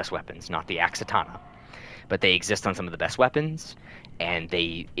 2 of the best weapons, not the axe katana. But they exist on some of the best weapons, and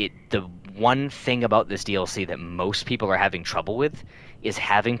the one thing about this DLC that most people are having trouble with is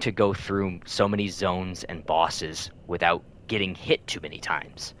having to go through so many zones and bosses without getting hit too many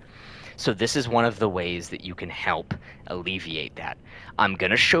times. So this is one of the ways that you can help alleviate that. I'm going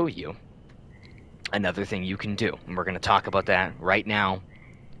to show you another thing you can do, and we're going to talk about that right now,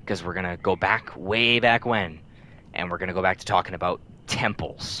 because we're going to go back, way back when, and we're going to go back to talking about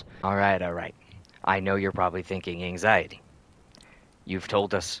temples. All right. I know you're probably thinking, Anxiety. You've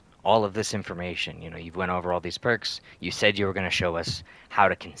told us all of this information. You've went over all these perks. You said you were going to show us how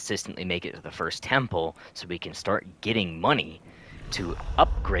to consistently make it to the first temple so we can start getting money to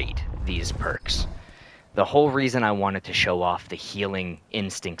upgrade these perks. The whole reason I wanted to show off the healing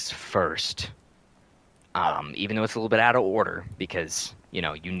instincts first, even though it's a little bit out of order, because,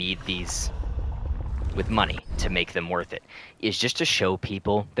 you need these with money to make them worth it, is just to show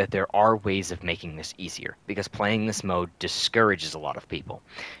people that there are ways of making this easier, because playing this mode discourages a lot of people.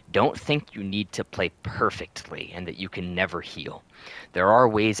 Don't think you need to play perfectly and that you can never heal. There are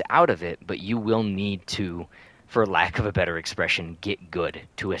ways out of it, but you will need to, for lack of a better expression, get good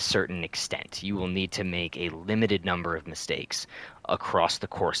to a certain extent. You will need to make a limited number of mistakes across the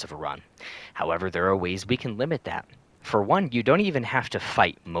course of a run. However, there are ways we can limit that. For one, you don't even have to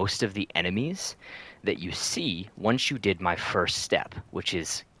fight most of the enemies that you see once you did my first step, which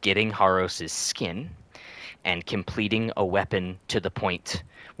is getting Haros' skin and completing a weapon to the point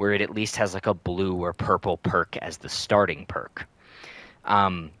where it at least has like a blue or purple perk as the starting perk.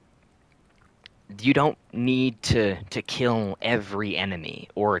 You don't need to kill every enemy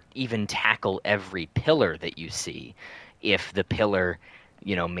or even tackle every pillar that you see if the pillar,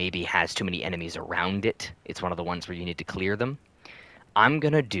 maybe has too many enemies around it. It's one of the ones where you need to clear them. I'm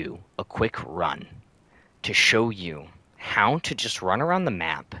going to do a quick run to show you how to just run around the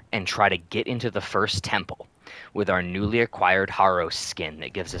map and try to get into the first temple with our newly acquired Haros skin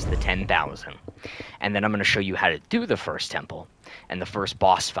that gives us the 10,000. And then I'm going to show you how to do the first temple and the first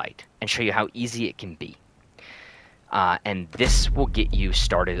boss fight and show you how easy it can be. And this will get you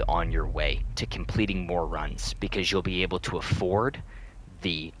started on your way to completing more runs, because you'll be able to afford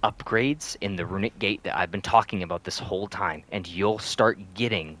the upgrades in the runic gate that I've been talking about this whole time, and you'll start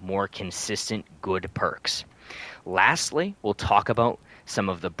getting more consistent good perks. Lastly, we'll talk about some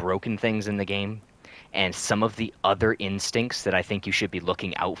of the broken things in the game and some of the other instincts that I think you should be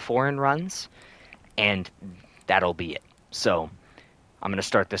looking out for in runs, and that'll be it. So I'm going to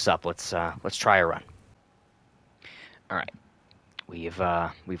start this up. Let's try a run. All right,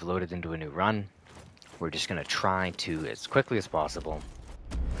 we've loaded into a new run. We're just going to try to, as quickly as possible,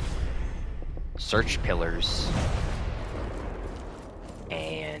 search pillars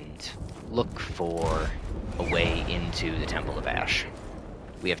and look for a way into the Temple of Ash.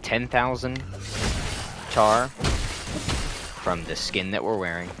 We have 10,000 tar from the skin that we're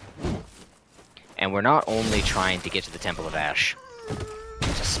wearing, and we're not only trying to get to the Temple of Ash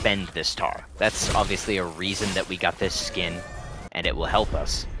to spend this tar. That's obviously a reason that we got this skin, and it will help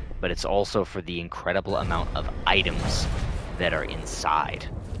us, but it's also for the incredible amount of items that are inside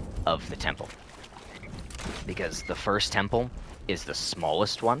of the temple. Because the first temple is the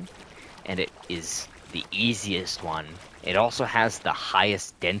smallest one, and it is the easiest one. It also has the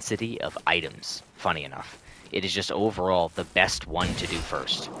highest density of items, funny enough. It is just overall the best one to do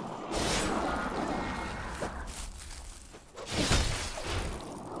first.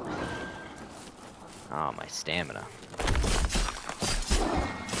 Oh, my stamina.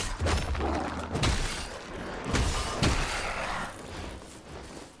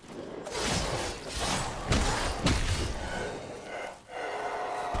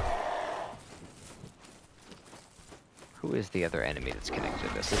 Who is the other enemy that's connected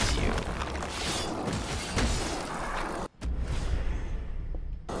to this? It's you.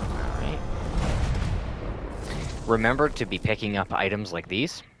 Alright. Remember to be picking up items like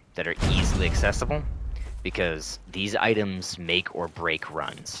these that are easily accessible, because these items make or break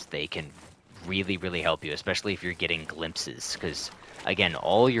runs. They can really, really help you, especially if you're getting glimpses, because, again,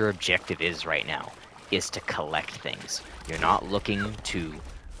 all your objective is right now is to collect things. You're not looking to,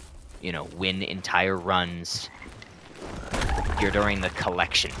 win entire runs. You're during the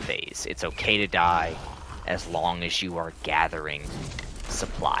collection phase. It's okay to die as long as you are gathering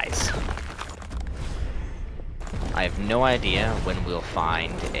supplies. I have no idea when we'll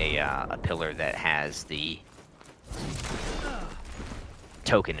find a pillar that has the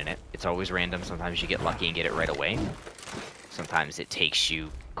token in it. It's always random. Sometimes you get lucky and get it right away. Sometimes it takes you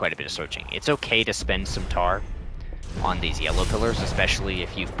quite a bit of searching. It's okay to spend some tar on these yellow pillars, especially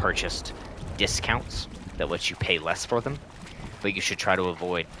if you've purchased discounts that lets you pay less for them. But you should try to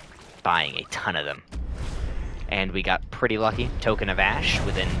avoid buying a ton of them. And we got pretty lucky. Token of Ash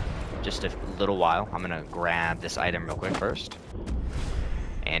within just a little while. I'm going to grab this item real quick first.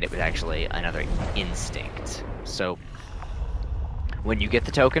 And it was actually another instinct. So when you get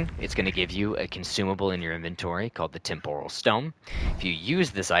the token, it's going to give you a consumable in your inventory called the Temporal Stone. If you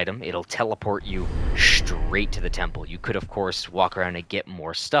use this item, it'll teleport you straight to the temple. You could, of course, walk around and get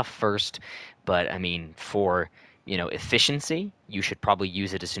more stuff first, but I mean, for efficiency, you should probably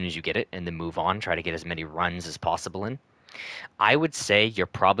use it as soon as you get it and then move on. Try to get as many runs as possible in. I would say you're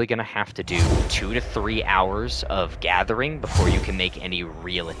probably going to have to do 2 to 3 hours of gathering before you can make any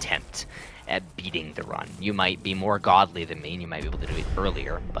real attempt at beating the run. You might be more godly than me, and you might be able to do it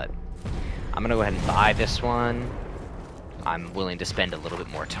earlier, but I'm going to go ahead and buy this one. I'm willing to spend a little bit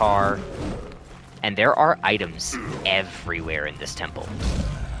more tar. And there are items everywhere in this temple.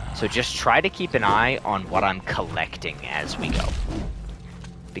 So just try to keep an eye on what I'm collecting as we go.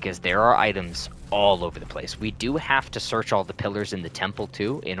 Because there are items all over the place. We do have to search all the pillars in the temple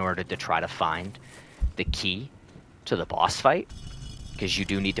too in order to try to find the key to the boss fight. Because you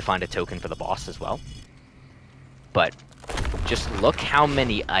do need to find a token for the boss as well. But just look how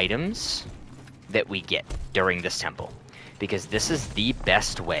many items that we get during this temple. Because this is the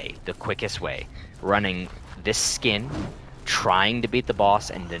best way, the quickest way. Running this skin, trying to beat the boss,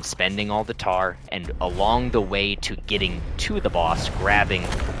 and then spending all the tar, and along the way to getting to the boss, grabbing,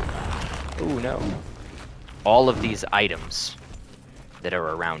 ooh no, all of these items that are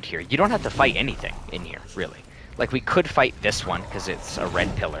around here. You don't have to fight anything in here, really. Like, we could fight this one, because it's a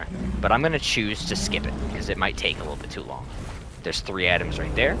red pillar, but I'm going to choose to skip it, because it might take a little bit too long. There's 3 items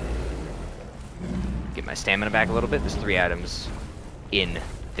right there. Get my stamina back a little bit. There's 3 items in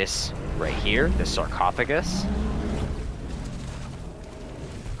this right here, this sarcophagus.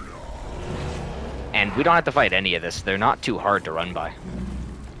 And we don't have to fight any of this. They're not too hard to run by.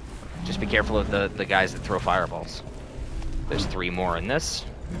 Just be careful of the guys that throw fireballs. There's 3 more in this.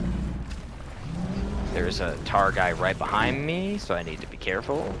 There's a tar guy right behind me, so I need to be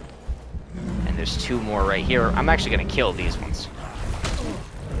careful. And there's 2 more right here. I'm actually going to kill these ones.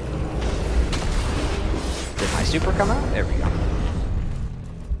 Did my super come out? There we go.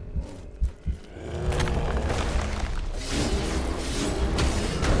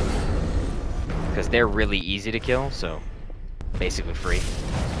 Because they're really easy to kill, so basically free.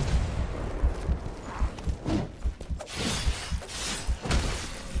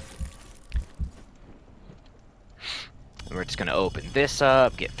 And we're just going to open this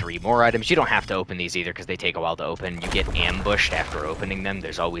up, get 3 more items. You don't have to open these either because they take a while to open. You get ambushed after opening them.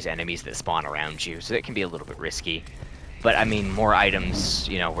 There's always enemies that spawn around you, so it can be a little bit risky. But, I mean, more items,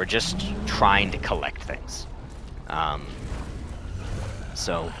 we're just trying to collect things.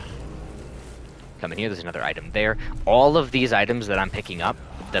 So, come in here, there's another item there. All of these items that I'm picking up,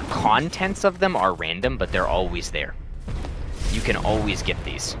 the contents of them are random, but they're always there. You can always get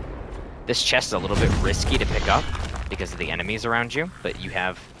these. This chest is a little bit risky to pick up because of the enemies around you, but you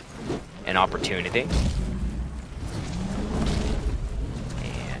have an opportunity.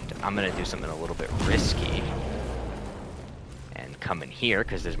 And I'm going to do something a little bit risky and come in here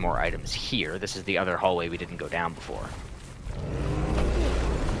because there's more items here. This is the other hallway we didn't go down before.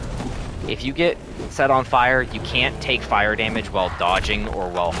 If you get set on fire, you can't take fire damage while dodging or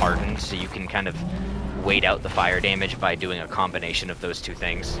while hardened, so you can kind of wait out the fire damage by doing a combination of those 2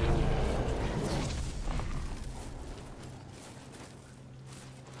 things.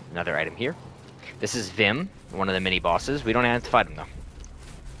 Another item here. This is Vim, one of the mini bosses. We don't have to fight him though.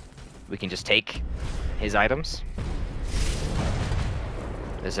 We can just take his items.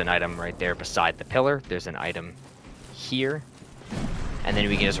 There's an item right there beside the pillar. There's an item here. And then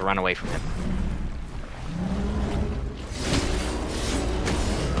we can just run away from him.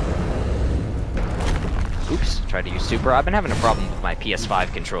 Oops, tried to use super. I've been having a problem with my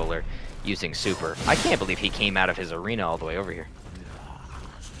PS5 controller using super. I can't believe he came out of his arena all the way over here.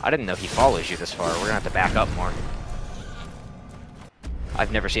 I didn't know he follows you this far. We're gonna have to back up more.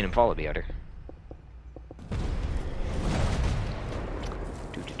 I've never seen him follow me out here.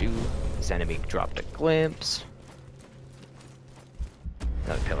 This enemy dropped a glimpse.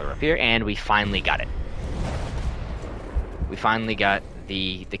 Another pillar up here, and we finally got it. We finally got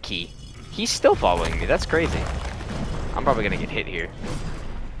the key. He's still following me. That's crazy. I'm probably gonna get hit here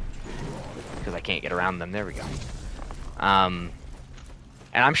because I can't get around them. There we go.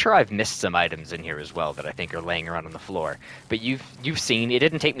 And I'm sure I've missed some items in here as well that I think are laying around on the floor. But you've seen, it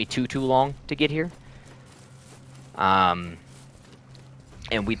didn't take me too long to get here. And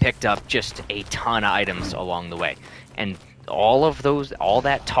we picked up just a ton of items along the way. And all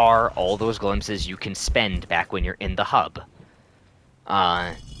that tar, all those glimpses you can spend back when you're in the hub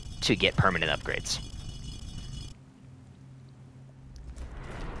to get permanent upgrades.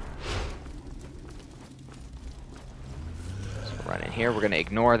 So we'll run in here. We're going to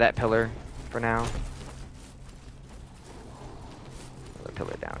ignore that pillar for now. Another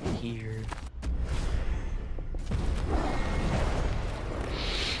pillar down here.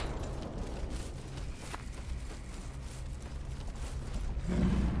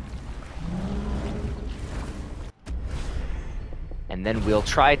 And then we'll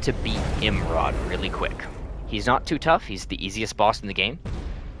try to beat Imrod really quick. He's not too tough, he's the easiest boss in the game.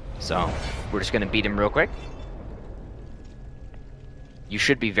 So, we're just gonna beat him real quick. You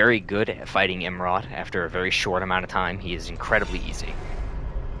should be very good at fighting Imrod after a very short amount of time. He is incredibly easy.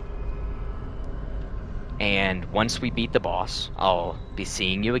 And once we beat the boss, I'll be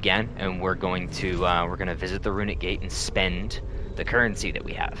seeing you again, and we're going to visit the Runic Gate and spend the currency that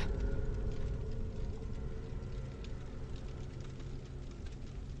we have.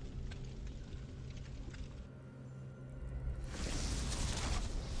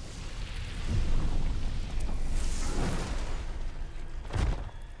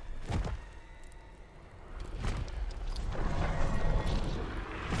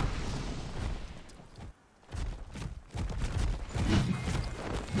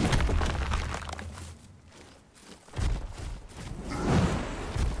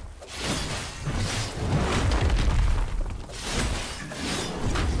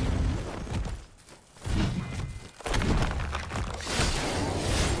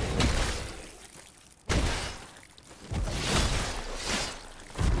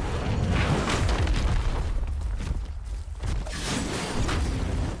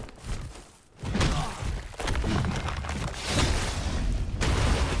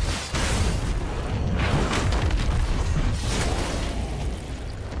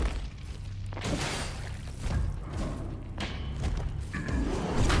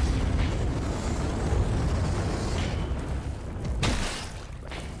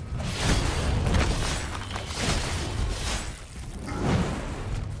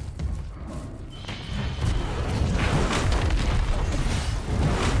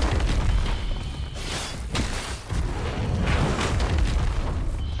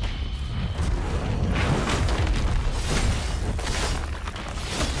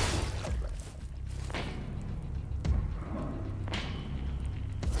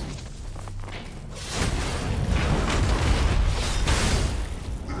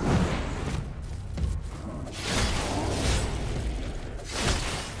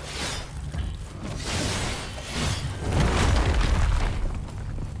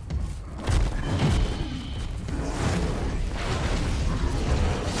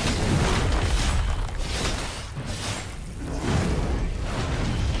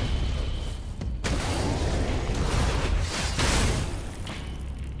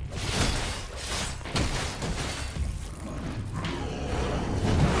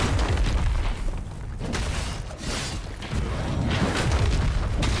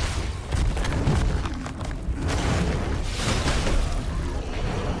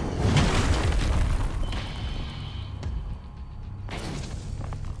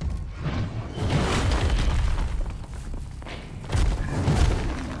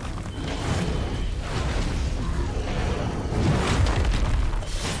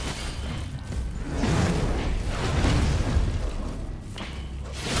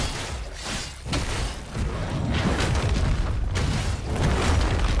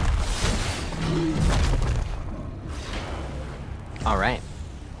 Alright.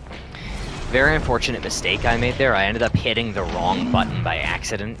 Very unfortunate mistake I made there. I ended up hitting the wrong button by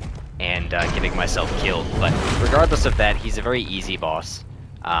accident and getting myself killed. But regardless of that, he's a very easy boss.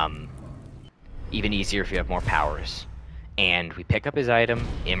 Even easier if you have more powers. And we pick up his item,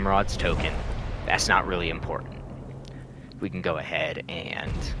 Imrod's token. That's not really important. We can go ahead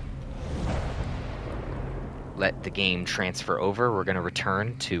and let the game transfer over. We're going to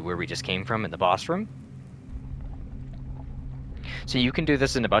return to where we just came from in the boss room. So you can do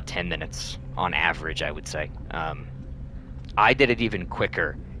this in about 10 minutes, on average, I would say. I did it even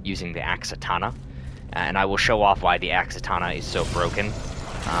quicker using the Axatana, and I will show off why the Axatana is so broken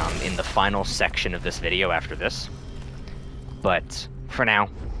in the final section of this video after this. But for now,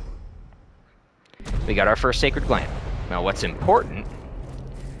 we got our first Sacred Gland. Now what's important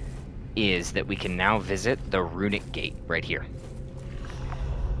is that we can now visit the Runic Gate right here.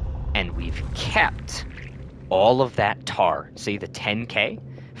 we've kept all of that tar, see the 10k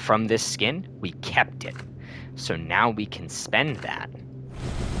from this skin, we kept it. So now we can spend that.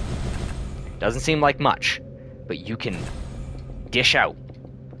 Doesn't seem like much, but you can dish out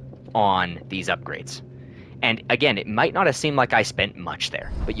on these upgrades. And again, it might not have seemed like I spent much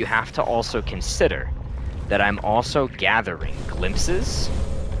there, but you have to also consider that I'm also gathering glimpses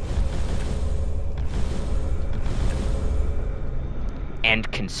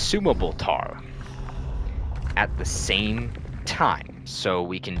and consumable tar at the same time, so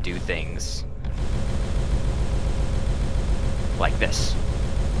we can do things like this.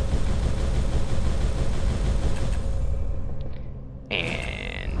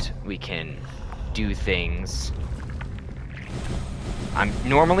 And we can do things.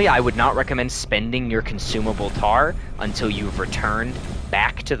 Normally I would not recommend spending your consumable tar until you've returned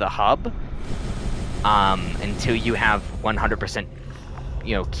back to the hub, until you have 100%,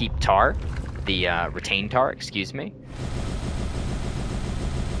 keep tar, the retain tar, excuse me.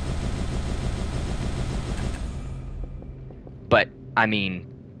 But I mean,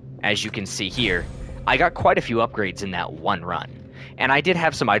 as you can see here, I got quite a few upgrades in that one run. And I did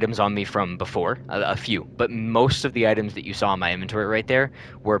have some items on me from before, a few, but most of the items that you saw in my inventory right there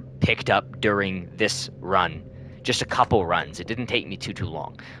were picked up during this run. Just a couple runs. It didn't take me too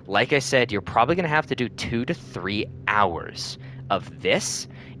long. Like I said, you're probably going to have to do 2 to 3 hours of this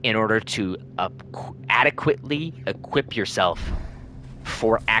in order to adequately equip yourself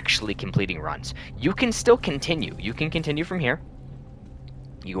for actually completing runs. You can still continue. You can continue from here.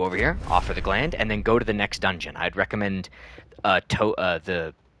 You go over here, offer the gland, and then go to the next dungeon. I'd recommend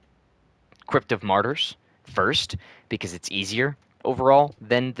the Crypt of Martyrs first, because it's easier overall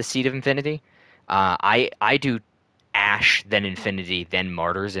than the Seed of Infinity. I do Ash, then Infinity, then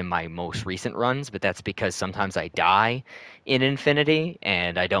Martyrs in my most recent runs, but that's because sometimes I die in Infinity,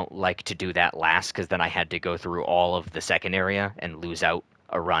 and I don't like to do that last, because then I had to go through all of the second area and lose out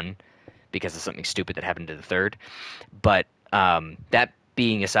a run because of something stupid that happened to the third. But that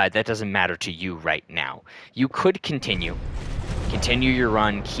being aside, that doesn't matter to you right now. You could continue your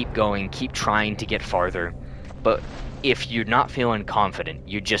run, keep going, keep trying to get farther, but if you're not feeling confident,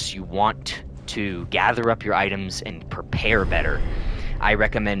 you want to gather up your items and prepare better, I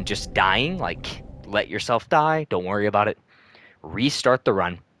recommend just dying. Like, let yourself die, don't worry about it, restart the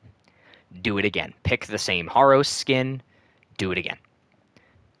run, do it again, pick the same Haros skin, do it again.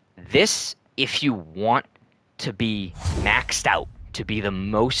 This, if you want to be maxed out, to be the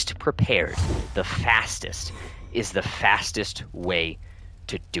most prepared, the fastest, is the fastest way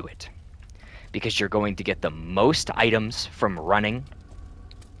to do it. Because you're going to get the most items from running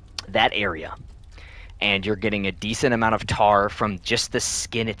that area. And you're getting a decent amount of tar from just the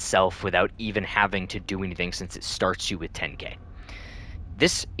skin itself without even having to do anything, since it starts you with 10k.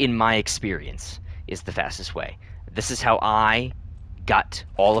 This, in my experience, is the fastest way. This is how I got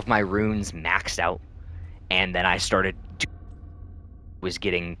all of my runes maxed out, and then I started was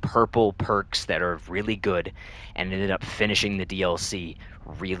getting purple perks that are really good, and ended up finishing the DLC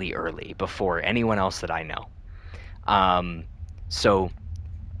really early before anyone else that I know. So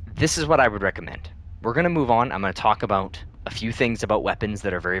this is what I would recommend. We're going to move on. I'm going to talk about a few things about weapons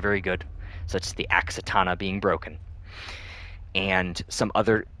that are very, very good, such as the Axatana being broken, and some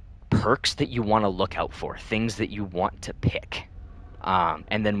other perks that you want to look out for, things that you want to pick.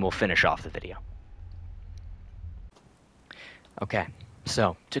 And then we'll finish off the video. Okay,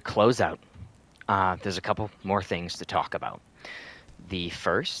 so to close out, there's a couple more things to talk about. The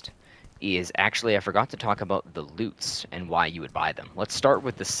first is, actually, I forgot to talk about the lutes and why you would buy them. Let's start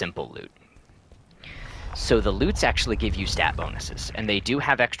with the simple lute. So the lutes actually give you stat bonuses, and they do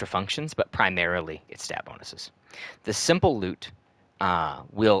have extra functions, but primarily it's stat bonuses. The simple lute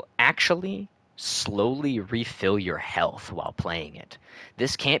will actually slowly refill your health while playing it.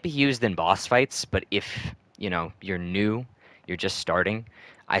 This can't be used in boss fights, but if you're new, you're just starting,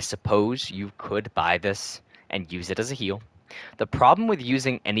 I suppose you could buy this and use it as a heal. The problem with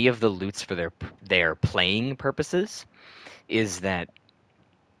using any of the lutes for their playing purposes is that,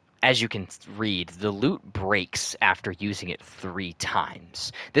 as you can read, the lute breaks after using it 3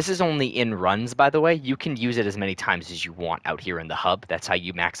 times. This is only in runs, by the way. You can use it as many times as you want out here in the hub. That's how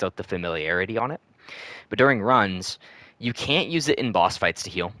you max out the familiarity on it. But during runs, you can't use it in boss fights to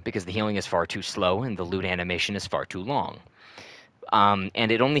heal, because the healing is far too slow and the lute animation is far too long.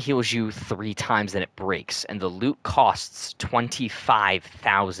 And it only heals you 3 times, and it breaks. And the lute costs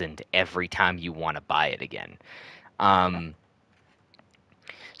 25,000 every time you want to buy it again.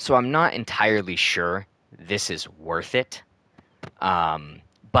 So I'm not entirely sure this is worth it.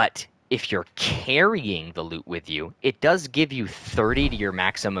 But if you're carrying the loot with you, it does give you 30 to your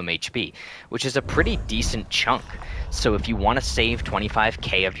maximum HP, which is a pretty decent chunk. So if you want to save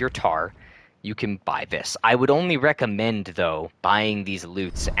 25k of your tar, you can buy this. I would only recommend, though, buying these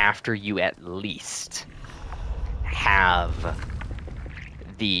loots after you at least have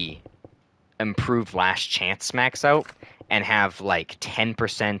the improved last chance max out and have like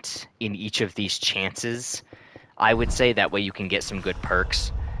 10% in each of these chances. I would say that way you can get some good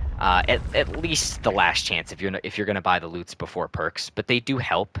perks. At least the last chance if you're gonna buy the loots before perks, but they do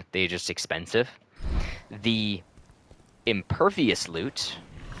help. They're just expensive. The impervious loot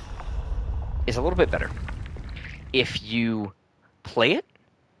is a little bit better. If you play it,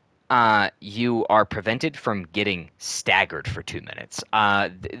 you are prevented from getting staggered for 2 minutes.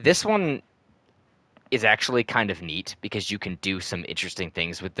 This one is actually kind of neat because you can do some interesting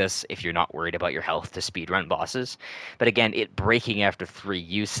things with this if you're not worried about your health to speedrun bosses. But again, it breaking after 3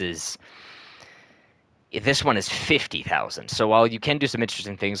 uses, this one is 50,000. So while you can do some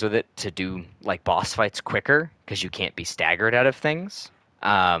interesting things with it to do like boss fights quicker because you can't be staggered out of things,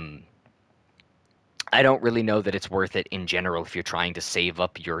 I don't really know that it's worth it in general if you're trying to save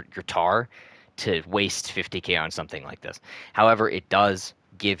up your tar to waste 50k on something like this. However, it does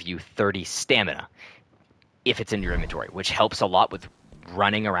give you 30 stamina if it's in your inventory, which helps a lot with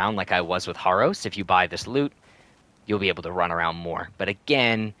running around like I was with Haros. If you buy this loot, you'll be able to run around more. But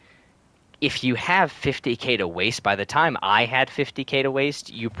again, if you have 50k to waste, by the time I had 50k to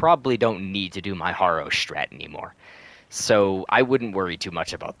waste, you probably don't need to do my Haros strat anymore. So I wouldn't worry too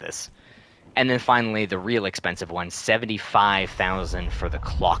much about this. And then finally, the real expensive one, 75,000 for the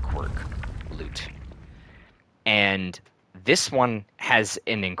clockwork loot. And this one has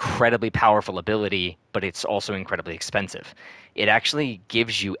an incredibly powerful ability, but it's also incredibly expensive. It actually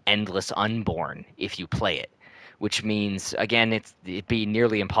gives you endless unborn if you play it, which means, again, it'd be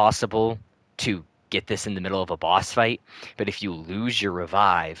nearly impossible to get this in the middle of a boss fight, but if you lose your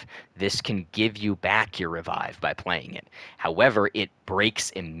revive, this can give you back your revive by playing it. However, it breaks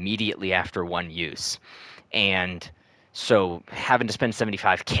immediately after 1 use. And so having to spend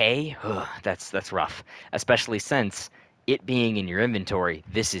 75k, that's rough, especially since it being in your inventory,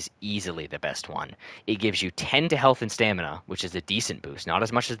 this is easily the best one. It gives you 10 to health and stamina, which is a decent boost, not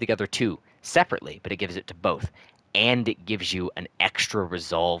as much as the other 2 separately, but it gives it to both. And it gives you an extra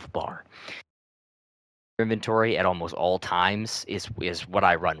resolve bar. Inventory at almost all times is what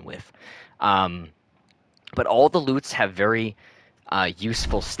I run with. But all the loots have very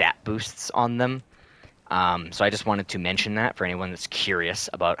useful stat boosts on them. So I just wanted to mention that for anyone that's curious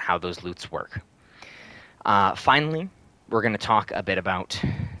about how those loots work. Finally, we're going to talk a bit about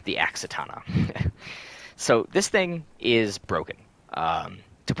the Axatana. So this thing is broken,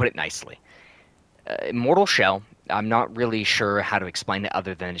 to put it nicely. Mortal Shell, I'm not really sure how to explain it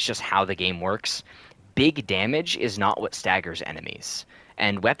other than it's just how the game works. Big damage is not what staggers enemies,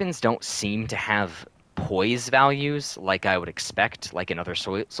 and weapons don't seem to have poise values like I would expect, like in other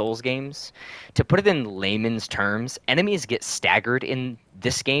Souls games. To put it in layman's terms, enemies get staggered in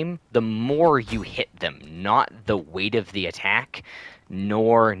this game the more you hit them, not the weight of the attack,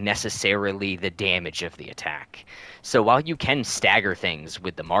 nor necessarily the damage of the attack. So while you can stagger things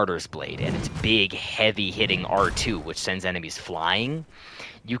with the Martyrs Blade and its big, heavy-hitting R2, which sends enemies flying,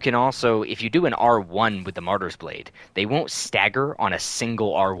 you can also, if you do an R1 with the Martyrs Blade, they won't stagger on a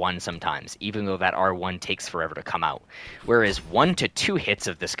single R1 sometimes, even though that R1 takes forever to come out. Whereas 1 to 2 hits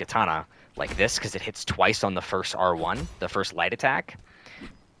of this katana, like this, because it hits twice on the first R1, the first light attack,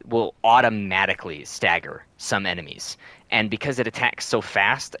 will automatically stagger some enemies. And because it attacks so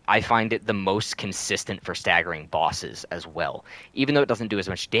fast, I find it the most consistent for staggering bosses as well. Even though it doesn't do as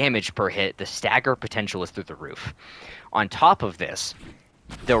much damage per hit, the stagger potential is through the roof. On top of this,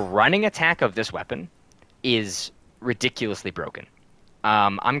 the running attack of this weapon is ridiculously broken.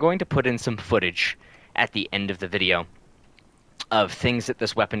 I'm going to put in some footage at the end of the video of things that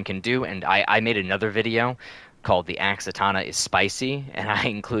this weapon can do, and I made another video called The Axatana is Spicy, and I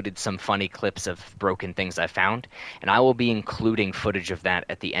included some funny clips of broken things I found, and I will be including footage of that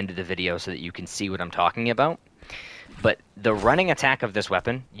at the end of the video so that you can see what I'm talking about. But the running attack of this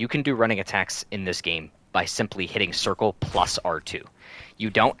weapon, you can do running attacks in this game by simply hitting circle plus R2. You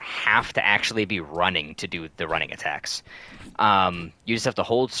don't have to actually be running to do the running attacks. You just have to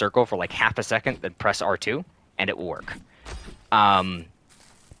hold circle for like half a second, then press R2, and it will work.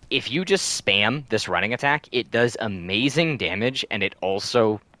 If you just spam this running attack, it does amazing damage, and it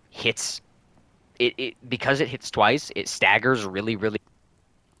also hits... because it hits twice, it staggers really, really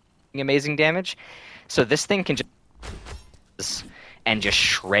amazing damage. So this thing can just... and just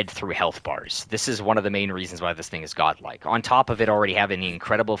shred through health bars. This is one of the main reasons why this thing is godlike. On top of it already having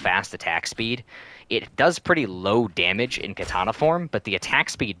incredible fast attack speed, it does pretty low damage in katana form, but the attack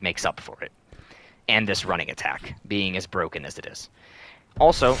speed makes up for it. And this running attack, being as broken as it is.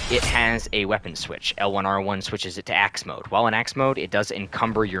 Also, it has a weapon switch. L1R1 switches it to axe mode. While in axe mode, it does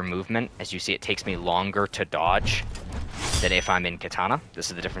encumber your movement. As you see, it takes me longer to dodge than if I'm in katana. This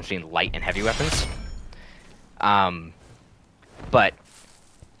is the difference between light and heavy weapons. But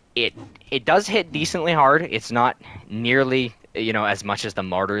it does hit decently hard. It's not nearly, as much as the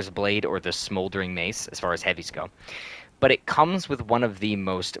Martyrs Blade or the Smoldering Mace as far as heavies go. But it comes with one of the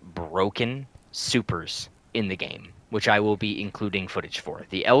most broken supers in the game, which I will be including footage for.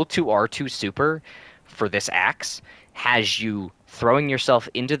 The L2R2 super for this axe has you throwing yourself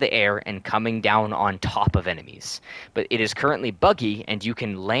into the air and coming down on top of enemies. But it is currently buggy, and you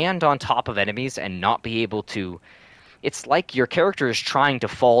can land on top of enemies and not be able to... It's like your character is trying to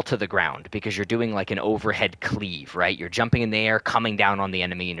fall to the ground because you're doing like an overhead cleave, right? You're jumping in the air, coming down on the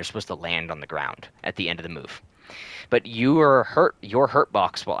enemy, and you're supposed to land on the ground at the end of the move. But your hurt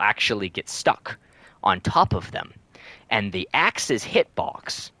box will actually get stuck on top of them. And the axe's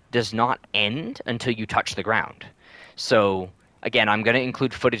hitbox does not end until you touch the ground. So, again, I'm going to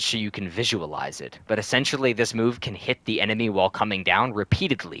include footage so you can visualize it. But essentially, this move can hit the enemy while coming down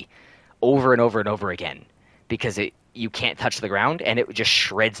repeatedly, over and over and over again. Because you can't touch the ground, and it just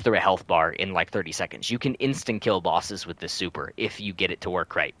shreds through a health bar in like 30 seconds. You can instant kill bosses with this super if you get it to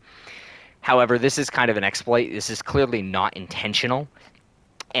work right. However, this is kind of an exploit. This is clearly not intentional.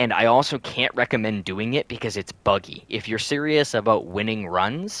 And I also can't recommend doing it because it's buggy. If you're serious about winning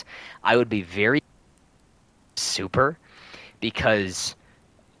runs, I would be very super, because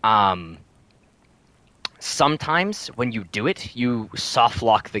sometimes when you do it, you soft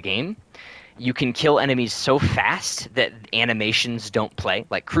lock the game. You can kill enemies so fast that animations don't play.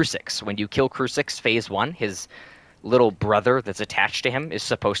 Like Crucix. When you kill Crucix phase 1, his little brother that's attached to him is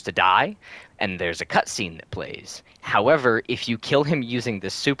supposed to die, and there's a cutscene that plays. However, if you kill him using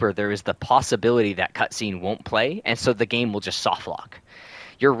this super, there is the possibility that cutscene won't play, and so the game will just soft lock.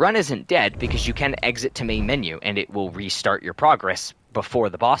 Your run isn't dead because you can exit to main menu, and it will restart your progress before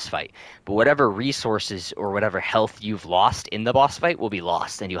the boss fight. But whatever resources or whatever health you've lost in the boss fight will be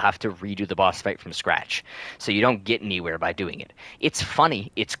lost, and you'll have to redo the boss fight from scratch. So you don't get anywhere by doing it. It's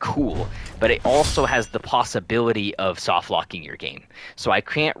funny, it's cool, but it also has the possibility of soft locking your game. So I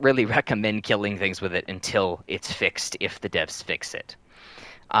can't really recommend killing things with it until it's fixed, if the devs fix it.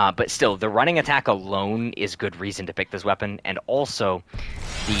 But still, the running attack alone is good reason to pick this weapon, and also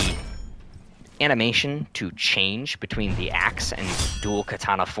the animation to change between the axe and dual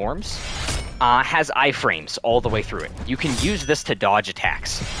katana forms has iframes all the way through it. You can use this to dodge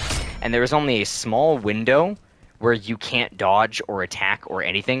attacks, and there is only a small window where you can't dodge or attack or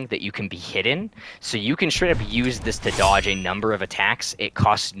anything that you can be hidden. So you can straight up use this to dodge a number of attacks. It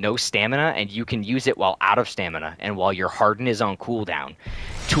costs no stamina, and you can use it while out of stamina and while your harden is on cooldown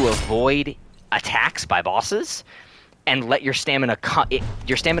to avoid attacks by bosses and let your stamina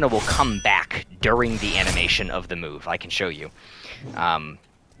your stamina will come back during the animation of the move. I can show you. If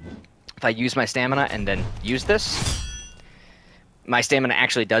I use my stamina and then use this, my stamina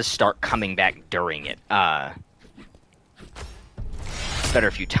actually does start coming back during it. Better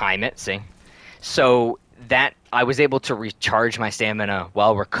if you time it, see? So that I was able to recharge my stamina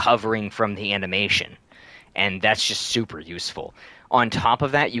while recovering from the animation, and that's just super useful. On top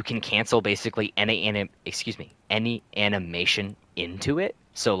of that, you can cancel basically any animation into it.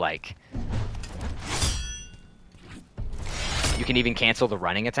 So like, you can even cancel the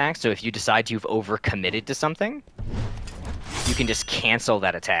running attack. So if you decide you've overcommitted to something, you can just cancel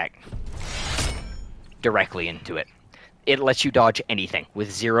that attack directly into it. It lets you dodge anything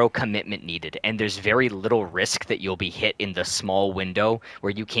with zero commitment needed, and there's very little risk that you'll be hit in the small window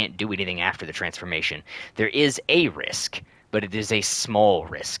where you can't do anything after the transformation. There is a risk, but it is a small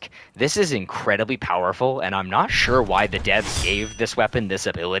risk. This is incredibly powerful, and I'm not sure why the devs gave this weapon this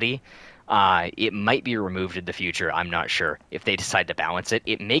ability. It might be removed in the future, I'm not sure, if they decide to balance it.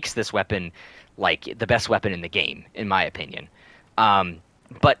 It makes this weapon like the best weapon in the game, in my opinion.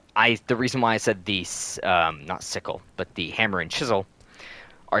 But the reason why I said the, not sickle, but the hammer and chisel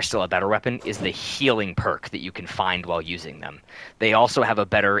are still a better weapon is the healing perk that you can find while using them. They also have a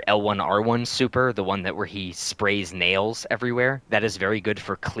better L1R1 super, the one where he sprays nails everywhere. That is very good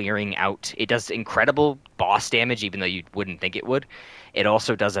for clearing out. It does incredible boss damage, even though you wouldn't think it would. It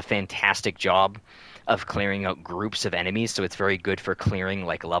also does a fantastic job of clearing out groups of enemies, so it's very good for clearing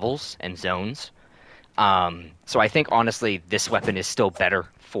like levels and zones. So I think, honestly, this weapon is still better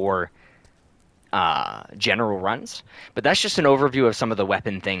for general runs. But that's just an overview of some of the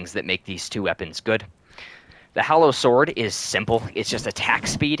weapon things that make these two weapons good. The Hollow Sword is simple. It's just attack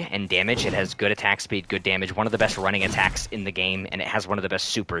speed and damage. It has good attack speed, good damage, one of the best running attacks in the game, and it has one of the best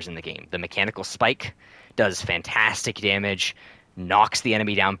supers in the game. The Mechanical Spike does fantastic damage, knocks the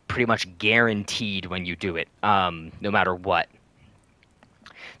enemy down pretty much guaranteed when you do it, no matter what.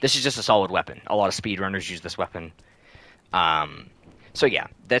 This is just a solid weapon. A lot of speedrunners use this weapon. So yeah,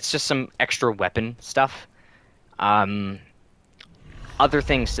 that's just some extra weapon stuff. Other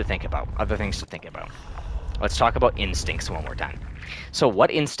things to think about. Let's talk about instincts one more time. So what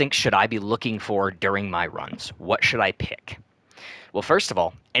instincts should I be looking for during my runs? What should I pick? Well, first of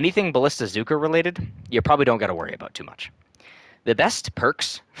all, anything Ballista Zuka related, you probably don't got to worry about too much. The best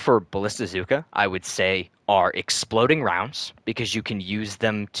perks for Ballista Zuka, I would say, are exploding rounds, because you can use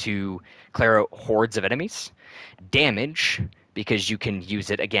them to clear out hordes of enemies. Damage, because you can use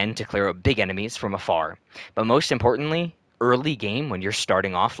it, again, to clear out big enemies from afar. But most importantly, early game, when you're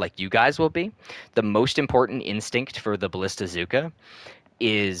starting off like you guys will be, the most important instinct for the Ballista Zuka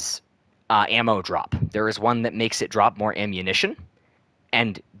is ammo drop. There is one that makes it drop more ammunition,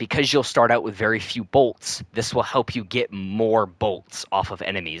 and because you'll start out with very few bolts, this will help you get more bolts off of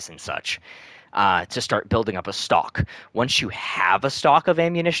enemies and such to start building up a stock. Once you have a stock of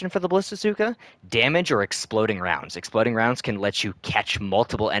ammunition for the Ballista Zuka, damage or exploding rounds. Exploding rounds can let you catch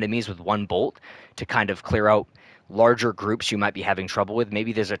multiple enemies with one bolt to kind of clear out larger groups you might be having trouble with.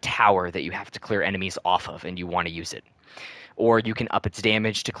 Maybe there's a tower that you have to clear enemies off of and you want to use it. Or you can up its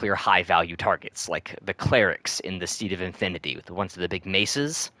damage to clear high-value targets, like the clerics in the Seat of Infinity. With the ones with the big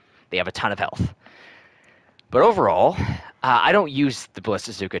maces, they have a ton of health. But overall, I don't use the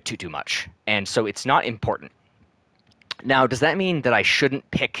Ballista Zuka too much, and so it's not important. Now, does that mean that I shouldn't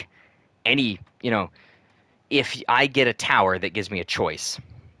pick any, if I get a tower that gives me a choice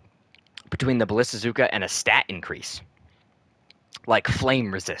between the Ballista Zuka and a stat increase, like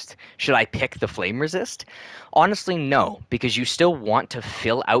flame resist, should I pick the flame resist? Honestly, no, because you still want to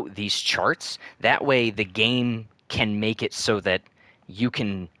fill out these charts. That way the game can make it so that you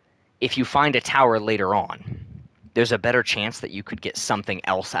can, if you find a tower later on, there's a better chance that you could get something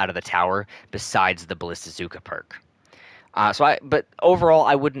else out of the tower besides the Ballista Zuka perk. But overall,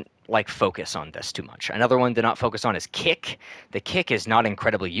 I wouldn't focus on this too much. Another one to not focus on is kick. The kick is not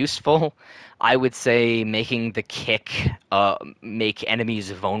incredibly useful. I would say making the kick make enemies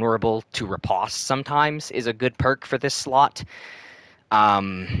vulnerable to riposte sometimes is a good perk for this slot.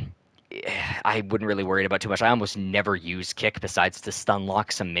 I wouldn't really worry about too much. I almost never use kick besides to stun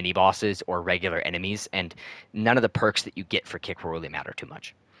lock some mini bosses or regular enemies, and none of the perks that you get for kick will really matter too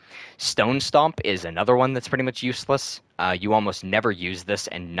much. Stone Stomp is another one that's pretty much useless. You almost never use this,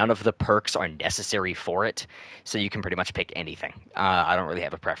 and none of the perks are necessary for it, so you can pretty much pick anything. I don't really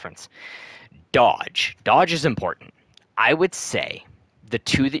have a preference. Dodge. Dodge is important. I would say the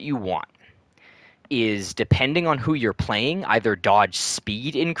two that you want is, depending on who you're playing, either dodge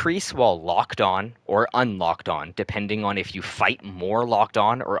speed increase while locked on or unlocked on, depending on if you fight more locked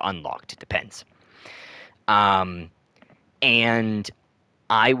on or unlocked. It depends. And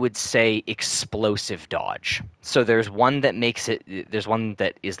I would say explosive dodge. So there's one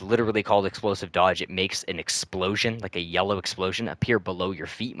that is literally called explosive dodge. It makes an explosion, like a yellow explosion, appear below your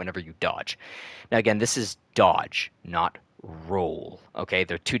feet whenever you dodge. Now again, this is dodge, not roll. Okay,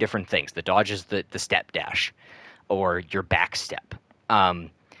 they're two different things. The dodge is the step dash or your back step.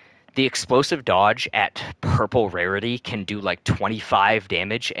 The explosive dodge at purple rarity can do 25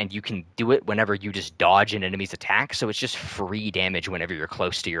 damage, and you can do it whenever you just dodge an enemy's attack, so it's just free damage whenever you're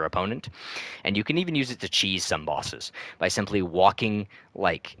close to your opponent. And you can even use it to cheese some bosses by simply walking,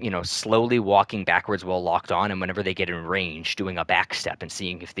 slowly walking backwards while locked on, and whenever they get in range, doing a back step and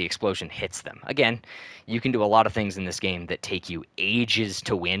seeing if the explosion hits them. Again, you can do a lot of things in this game that take you ages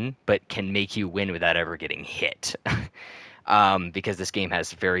to win, but can make you win without ever getting hit. Because this game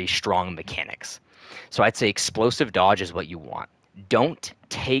has very strong mechanics. So I'd say explosive dodge is what you want. Don't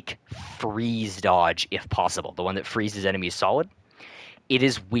take freeze dodge if possible, the one that freezes enemies solid. It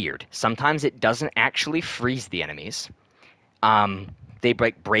is weird. Sometimes it doesn't actually freeze the enemies. They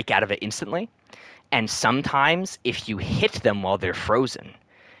break out of it instantly. And sometimes if you hit them while they're frozen,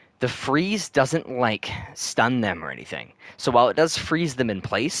 the freeze doesn't stun them or anything. So while it does freeze them in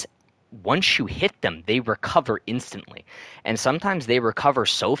place, once you hit them, they recover instantly. And sometimes they recover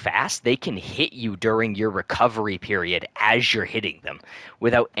so fast, they can hit you during your recovery period as you're hitting them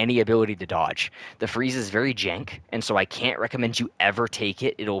without any ability to dodge. The freeze is very jank, and so I can't recommend you ever take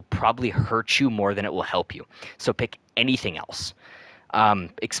it. It'll probably hurt you more than it will help you. So pick anything else.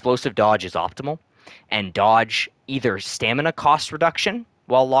 Explosive dodge is optimal, and dodge either stamina cost reduction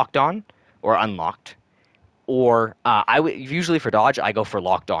while locked on, or unlocked. Or I would usually for dodge I go for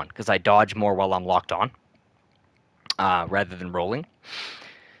locked on because I dodge more while I'm locked on rather than rolling.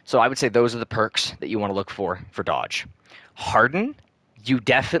 So I would say those are the perks that you want to look for dodge. Harden, you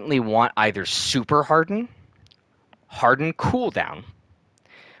definitely want either super harden, harden cooldown,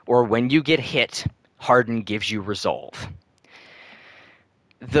 or when you get hit, harden gives you resolve.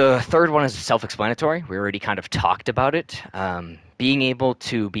 The third one is self-explanatory. We already kind of talked about it. Being able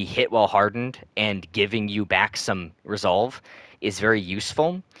to be hit while hardened and giving you back some resolve is very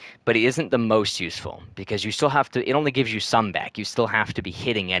useful, but it isn't the most useful because you still have to, it only gives you some back. You still have to be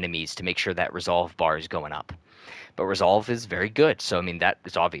hitting enemies to make sure that resolve bar is going up. But resolve is very good, so I mean, that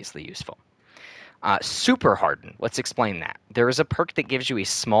is obviously useful. Super harden. Let's explain that. There is a perk that gives you a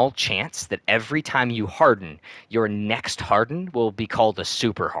small chance that every time you harden, your next harden will be called a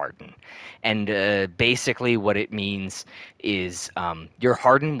super harden. And basically, what it means is your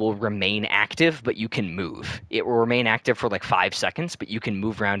harden will remain active, but you can move. It will remain active for like 5 seconds, but you can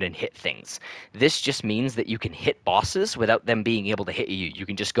move around and hit things. This just means that you can hit bosses without them being able to hit you. You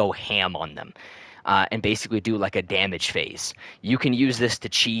can just go ham on them. And basically do like a damage phase. You can use this to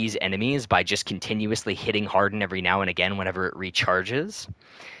cheese enemies by just continuously hitting harden every now and again whenever it recharges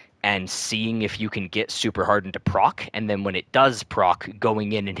and seeing if you can get super harden to proc, and then when it does proc,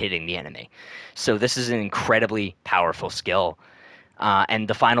 going in and hitting the enemy. So this is an incredibly powerful skill. And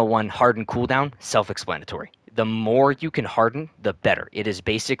the final one, harden cooldown, self-explanatory. The more you can harden, the better. It is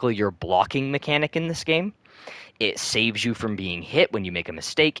basically your blocking mechanic in this game. It saves you from being hit when you make a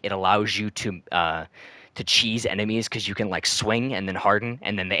mistake. It allows you to cheese enemies because you can like swing and then harden,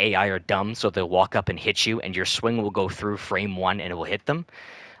 and then the AI are dumb, so they'll walk up and hit you, and your swing will go through frame 1 and it will hit them.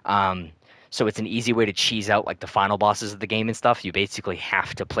 So it's an easy way to cheese out like the final bosses of the game and stuff. You basically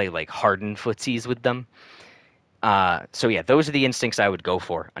have to play like hardened footsies with them. So yeah, those are the instincts I would go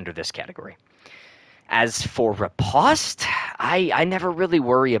for under this category. As for riposte, I never really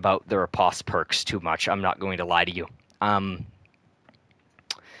worry about the riposte perks too much. I'm not going to lie to you.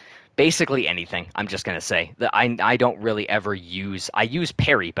 Basically anything, I'm just going to say. I don't really ever use... I use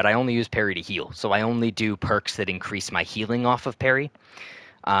parry, but I only use parry to heal. So I only do perks that increase my healing off of parry.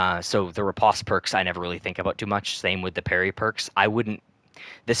 So the riposte perks I never really think about too much. Same with the parry perks. I wouldn't...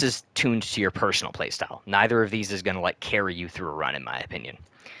 This is tuned to your personal playstyle. Neither of these is going to like carry you through a run, in my opinion.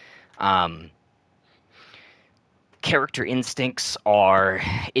 Character instincts are,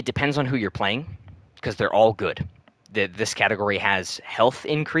 it depends on who you're playing, because they're all good. This category has health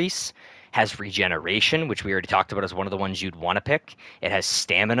increase, has regeneration, which we already talked about as one of the ones you'd want to pick. It has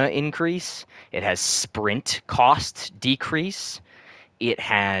stamina increase. It has sprint cost decrease. It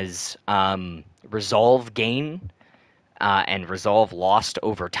has resolve gain and resolve lost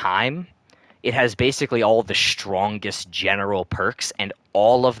over time. It has basically all the strongest general perks, and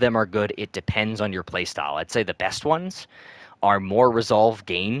all of them are good. It depends on your playstyle. I'd say the best ones are more resolve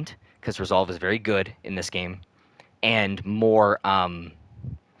gained, because resolve is very good in this game, and more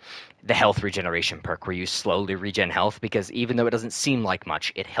the health regeneration perk, where you slowly regen health, because even though it doesn't seem like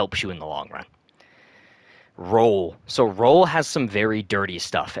much, it helps you in the long run. Roll. So roll has some very dirty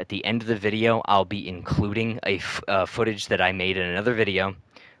stuff. At the end of the video, I'll be including a footage that I made in another video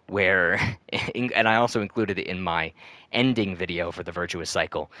where, and I also included it in my ending video for the Virtuous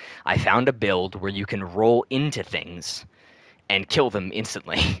cycle, I found a build where you can roll into things and kill them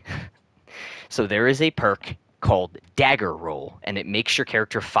instantly. So there is a perk called Dagger Roll, and it makes your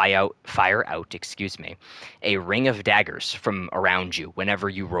character fire out a ring of daggers from around you whenever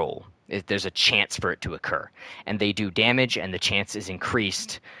you roll. There's a chance for it to occur, and they do damage, and the chance is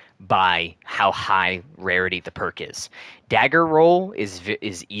increased by how high rarity the perk is. Dagger Roll is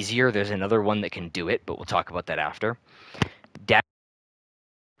easier. There's another one that can do it, but we'll talk about that after.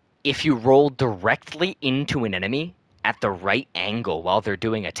 If you roll directly into an enemy at the right angle while they're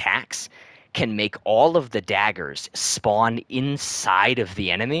doing attacks, can make all of the daggers spawn inside of the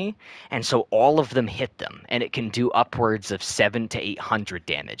enemy, and so all of them hit them, and it can do upwards of 700 to 800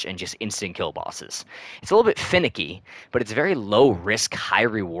 damage and just instant kill bosses. It's a little bit finicky, but it's very low risk, high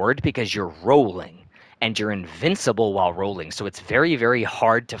reward because you're rolling, and you're invincible while rolling, so it's very, very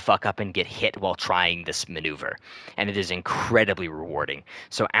hard to fuck up and get hit while trying this maneuver, and it is incredibly rewarding.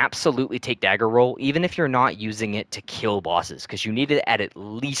 So absolutely take Dagger Roll, even if you're not using it to kill bosses, because you need it at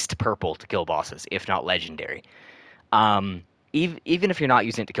least purple to kill bosses, if not legendary. Even if you're not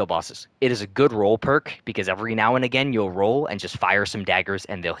using it to kill bosses, it is a good roll perk, because every now and again you'll roll and just fire some daggers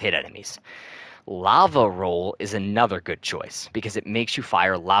and they'll hit enemies. Lava Roll is another good choice, because it makes you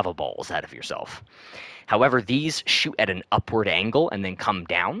fire lava balls out of yourself. However, these shoot at an upward angle and then come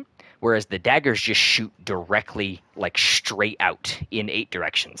down, whereas the daggers just shoot directly, like straight out in 8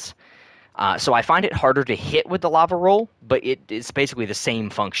 directions. So I find it harder to hit with the lava roll, but it's basically the same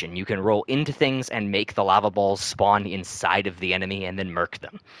function. You can roll into things and make the lava balls spawn inside of the enemy and then murk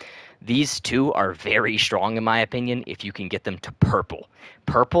them. These two are very strong, in my opinion, if you can get them to purple.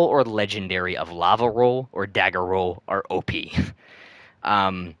 Purple or legendary of lava roll or dagger roll are OP.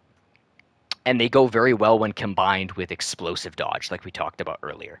 Um, and they go very well when combined with explosive dodge, like we talked about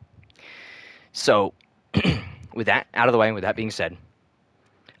earlier. So, with that out of the way, with that being said,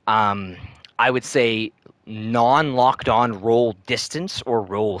 I would say non-locked on roll distance or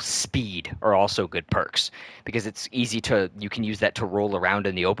roll speed are also good perks because it's easy to, you can use that to roll around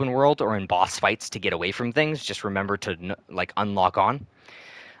in the open world or in boss fights to get away from things. Just remember to like unlock on.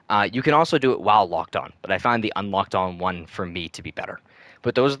 You can also do it while locked on, but I find the unlocked on one for me to be better.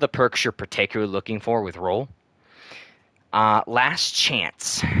 But those are the perks you're particularly looking for with roll. Last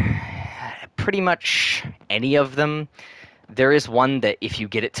chance. Pretty much any of them. There is one that if you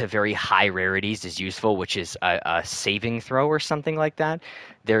get it to very high rarities is useful, which is a saving throw or something like that.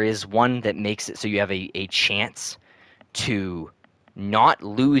 There is one that makes it so you have a chance to not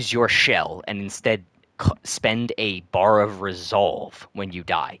lose your shell and instead spend a bar of resolve when you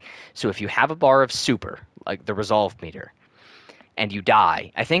die. So if you have a bar of super, like the resolve meter, and you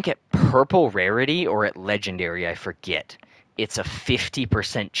die, I think at purple rarity or at legendary, I forget, it's a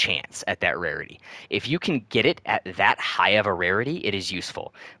 50% chance at that rarity. If you can get it at that high of a rarity, it is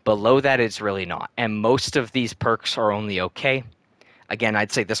useful. Below that, it's really not. And most of these perks are only okay. Again,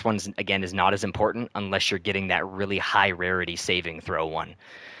 I'd say this one's, again, is not as important unless you're getting that really high rarity saving throw one.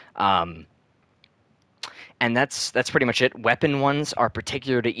 And that's pretty much it. Weapon ones are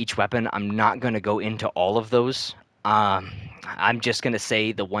particular to each weapon. I'm not going to go into all of those. I'm just going to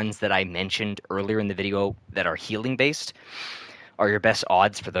say the ones that I mentioned earlier in the video that are healing based are your best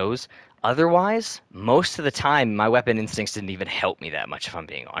odds for those. Otherwise, most of the time, my weapon instincts didn't even help me that much, if I'm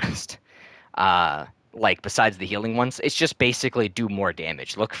being honest. Like, besides the healing ones, it's just basically do more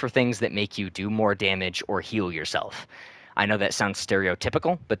damage. Look for things that make you do more damage or heal yourself. I know that sounds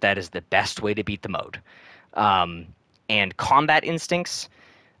stereotypical, but that is the best way to beat the mode. And combat instincts,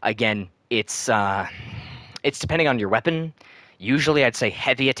 again, it's depending on your weapon. Usually I'd say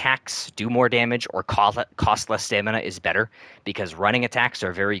heavy attacks do more damage or cost less stamina is better because running attacks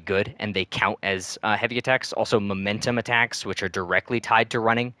are very good and they count as heavy attacks. Also momentum attacks, which are directly tied to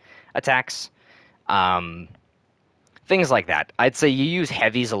running attacks. Things like that. I'd say you use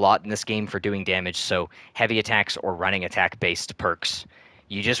heavies a lot in this game for doing damage, so heavy attacks or running attack based perks.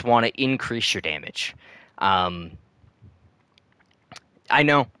 You just want to increase your damage. I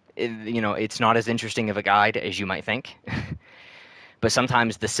know, it's not as interesting of a guide as you might think, but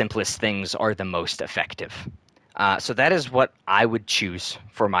sometimes the simplest things are the most effective. So that is what I would choose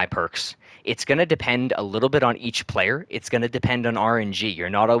for my perks. It's going to depend a little bit on each player. It's going to depend on RNG. You're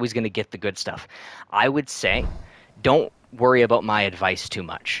not always going to get the good stuff. I would say don't worry about my advice too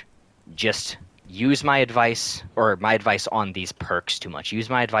much. Just use my advice, or my advice on these perks too much. Use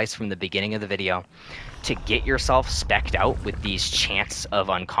my advice from the beginning of the video to get yourself specced out with these chance of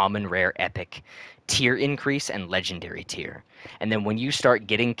uncommon, rare, epic, tier increase, and legendary tier. And then when you start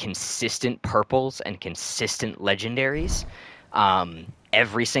getting consistent purples and consistent legendaries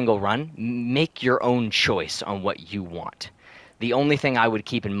every single run, make your own choice on what you want. The only thing I would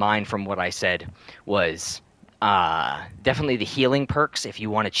keep in mind from what I said was definitely the healing perks. If you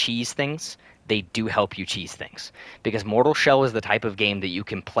want to cheese things, they do help you cheese things. Because Mortal Shell is the type of game that you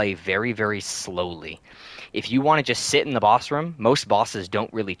can play very, very slowly. If you want to just sit in the boss room, most bosses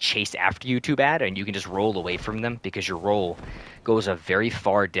don't really chase after you too bad, and you can just roll away from them because your roll goes a very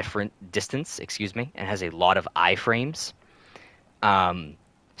far different distance, and has a lot of iframes.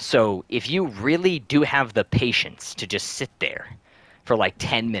 So if you really do have the patience to just sit there for like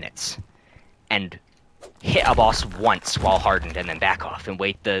 10 minutes and hit a boss once while hardened and then back off and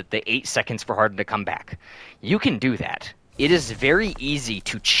wait the 8 seconds for hardened to come back, you can do that. It is very easy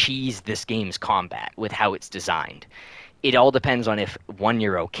to cheese this game's combat with how it's designed. It all depends on if, one,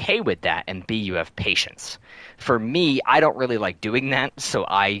 you're okay with that, and B, you have patience. For me, I don't really like doing that, so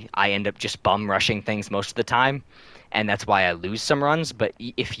I end up just bum rushing things most of the time, and that's why I lose some runs. But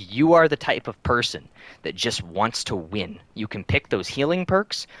if you are the type of person that just wants to win, you can pick those healing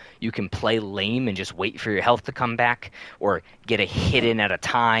perks, you can play lame and just wait for your health to come back, or get a hit in at a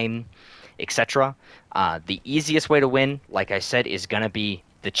time, etc. The easiest way to win, like I said, is going to be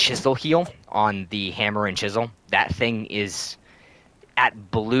the chisel heal on the hammer and chisel. That thing is at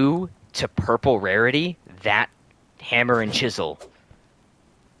blue to purple rarity. That hammer and chisel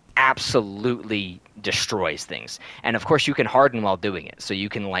absolutely destroys things. And of course you can harden while doing it. So you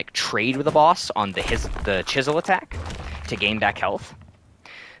can like trade with the boss on the chisel attack to gain back health.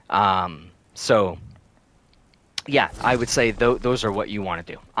 So yeah, I would say those are what you want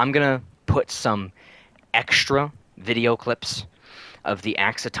to do. I'm gonna put some extra video clips of the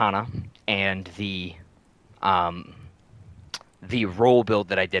Axatana and um, the roll build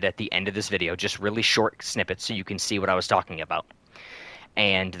that I did at the end of this video, just really short snippets so you can see what I was talking about.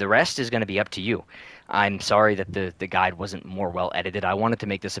 And the rest is going to be up to you. I'm sorry that the guide wasn't more well edited. I wanted to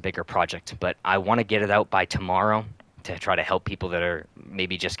make this a bigger project, but I want to get it out by tomorrow to try to help people that are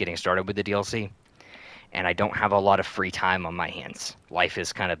maybe just getting started with the DLC. And I don't have a lot of free time on my hands. Life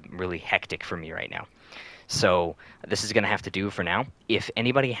is kind of really hectic for me right now. So this is going to have to do for now. If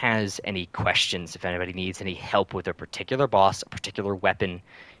anybody has any questions, if anybody needs any help with a particular boss, a particular weapon,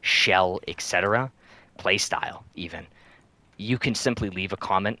 shell, etc., playstyle even, you can simply leave a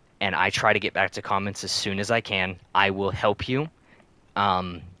comment, and I try to get back to comments as soon as I can. I will help you.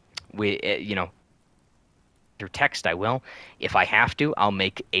 Um, through text, I will. If I have to, I'll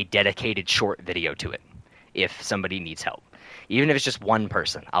make a dedicated short video to it if somebody needs help. Even if it's just one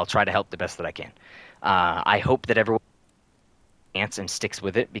person, I'll try to help the best that I can. I hope that everyone and sticks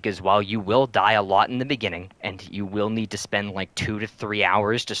with it, because while you will die a lot in the beginning and you will need to spend like 2 to 3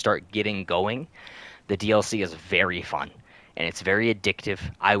 hours to start getting going, the DLC is very fun and it's very addictive.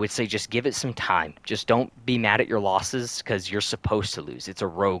 I would say just give it some time. Just don't be mad at your losses, because you're supposed to lose. It's a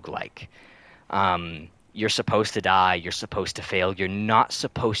roguelike. You're supposed to die. You're supposed to fail. You're not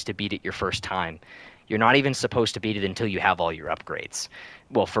supposed to beat it your first time. You're not even supposed to beat it until you have all your upgrades.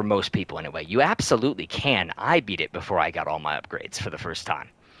 Well, for most people anyway. You absolutely can. I beat it before I got all my upgrades for the first time.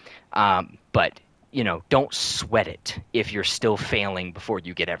 But, don't sweat it if you're still failing before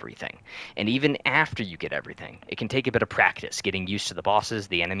you get everything. And even after you get everything, it can take a bit of practice getting used to the bosses,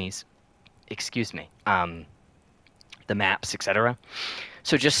 the enemies, the maps, etc.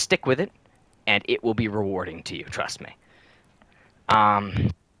 So just stick with it, and it will be rewarding to you, trust me.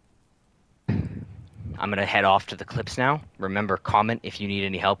 I'm going to head off to the clips now. Remember, comment if you need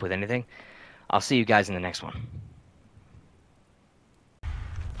any help with anything. I'll see you guys in the next one.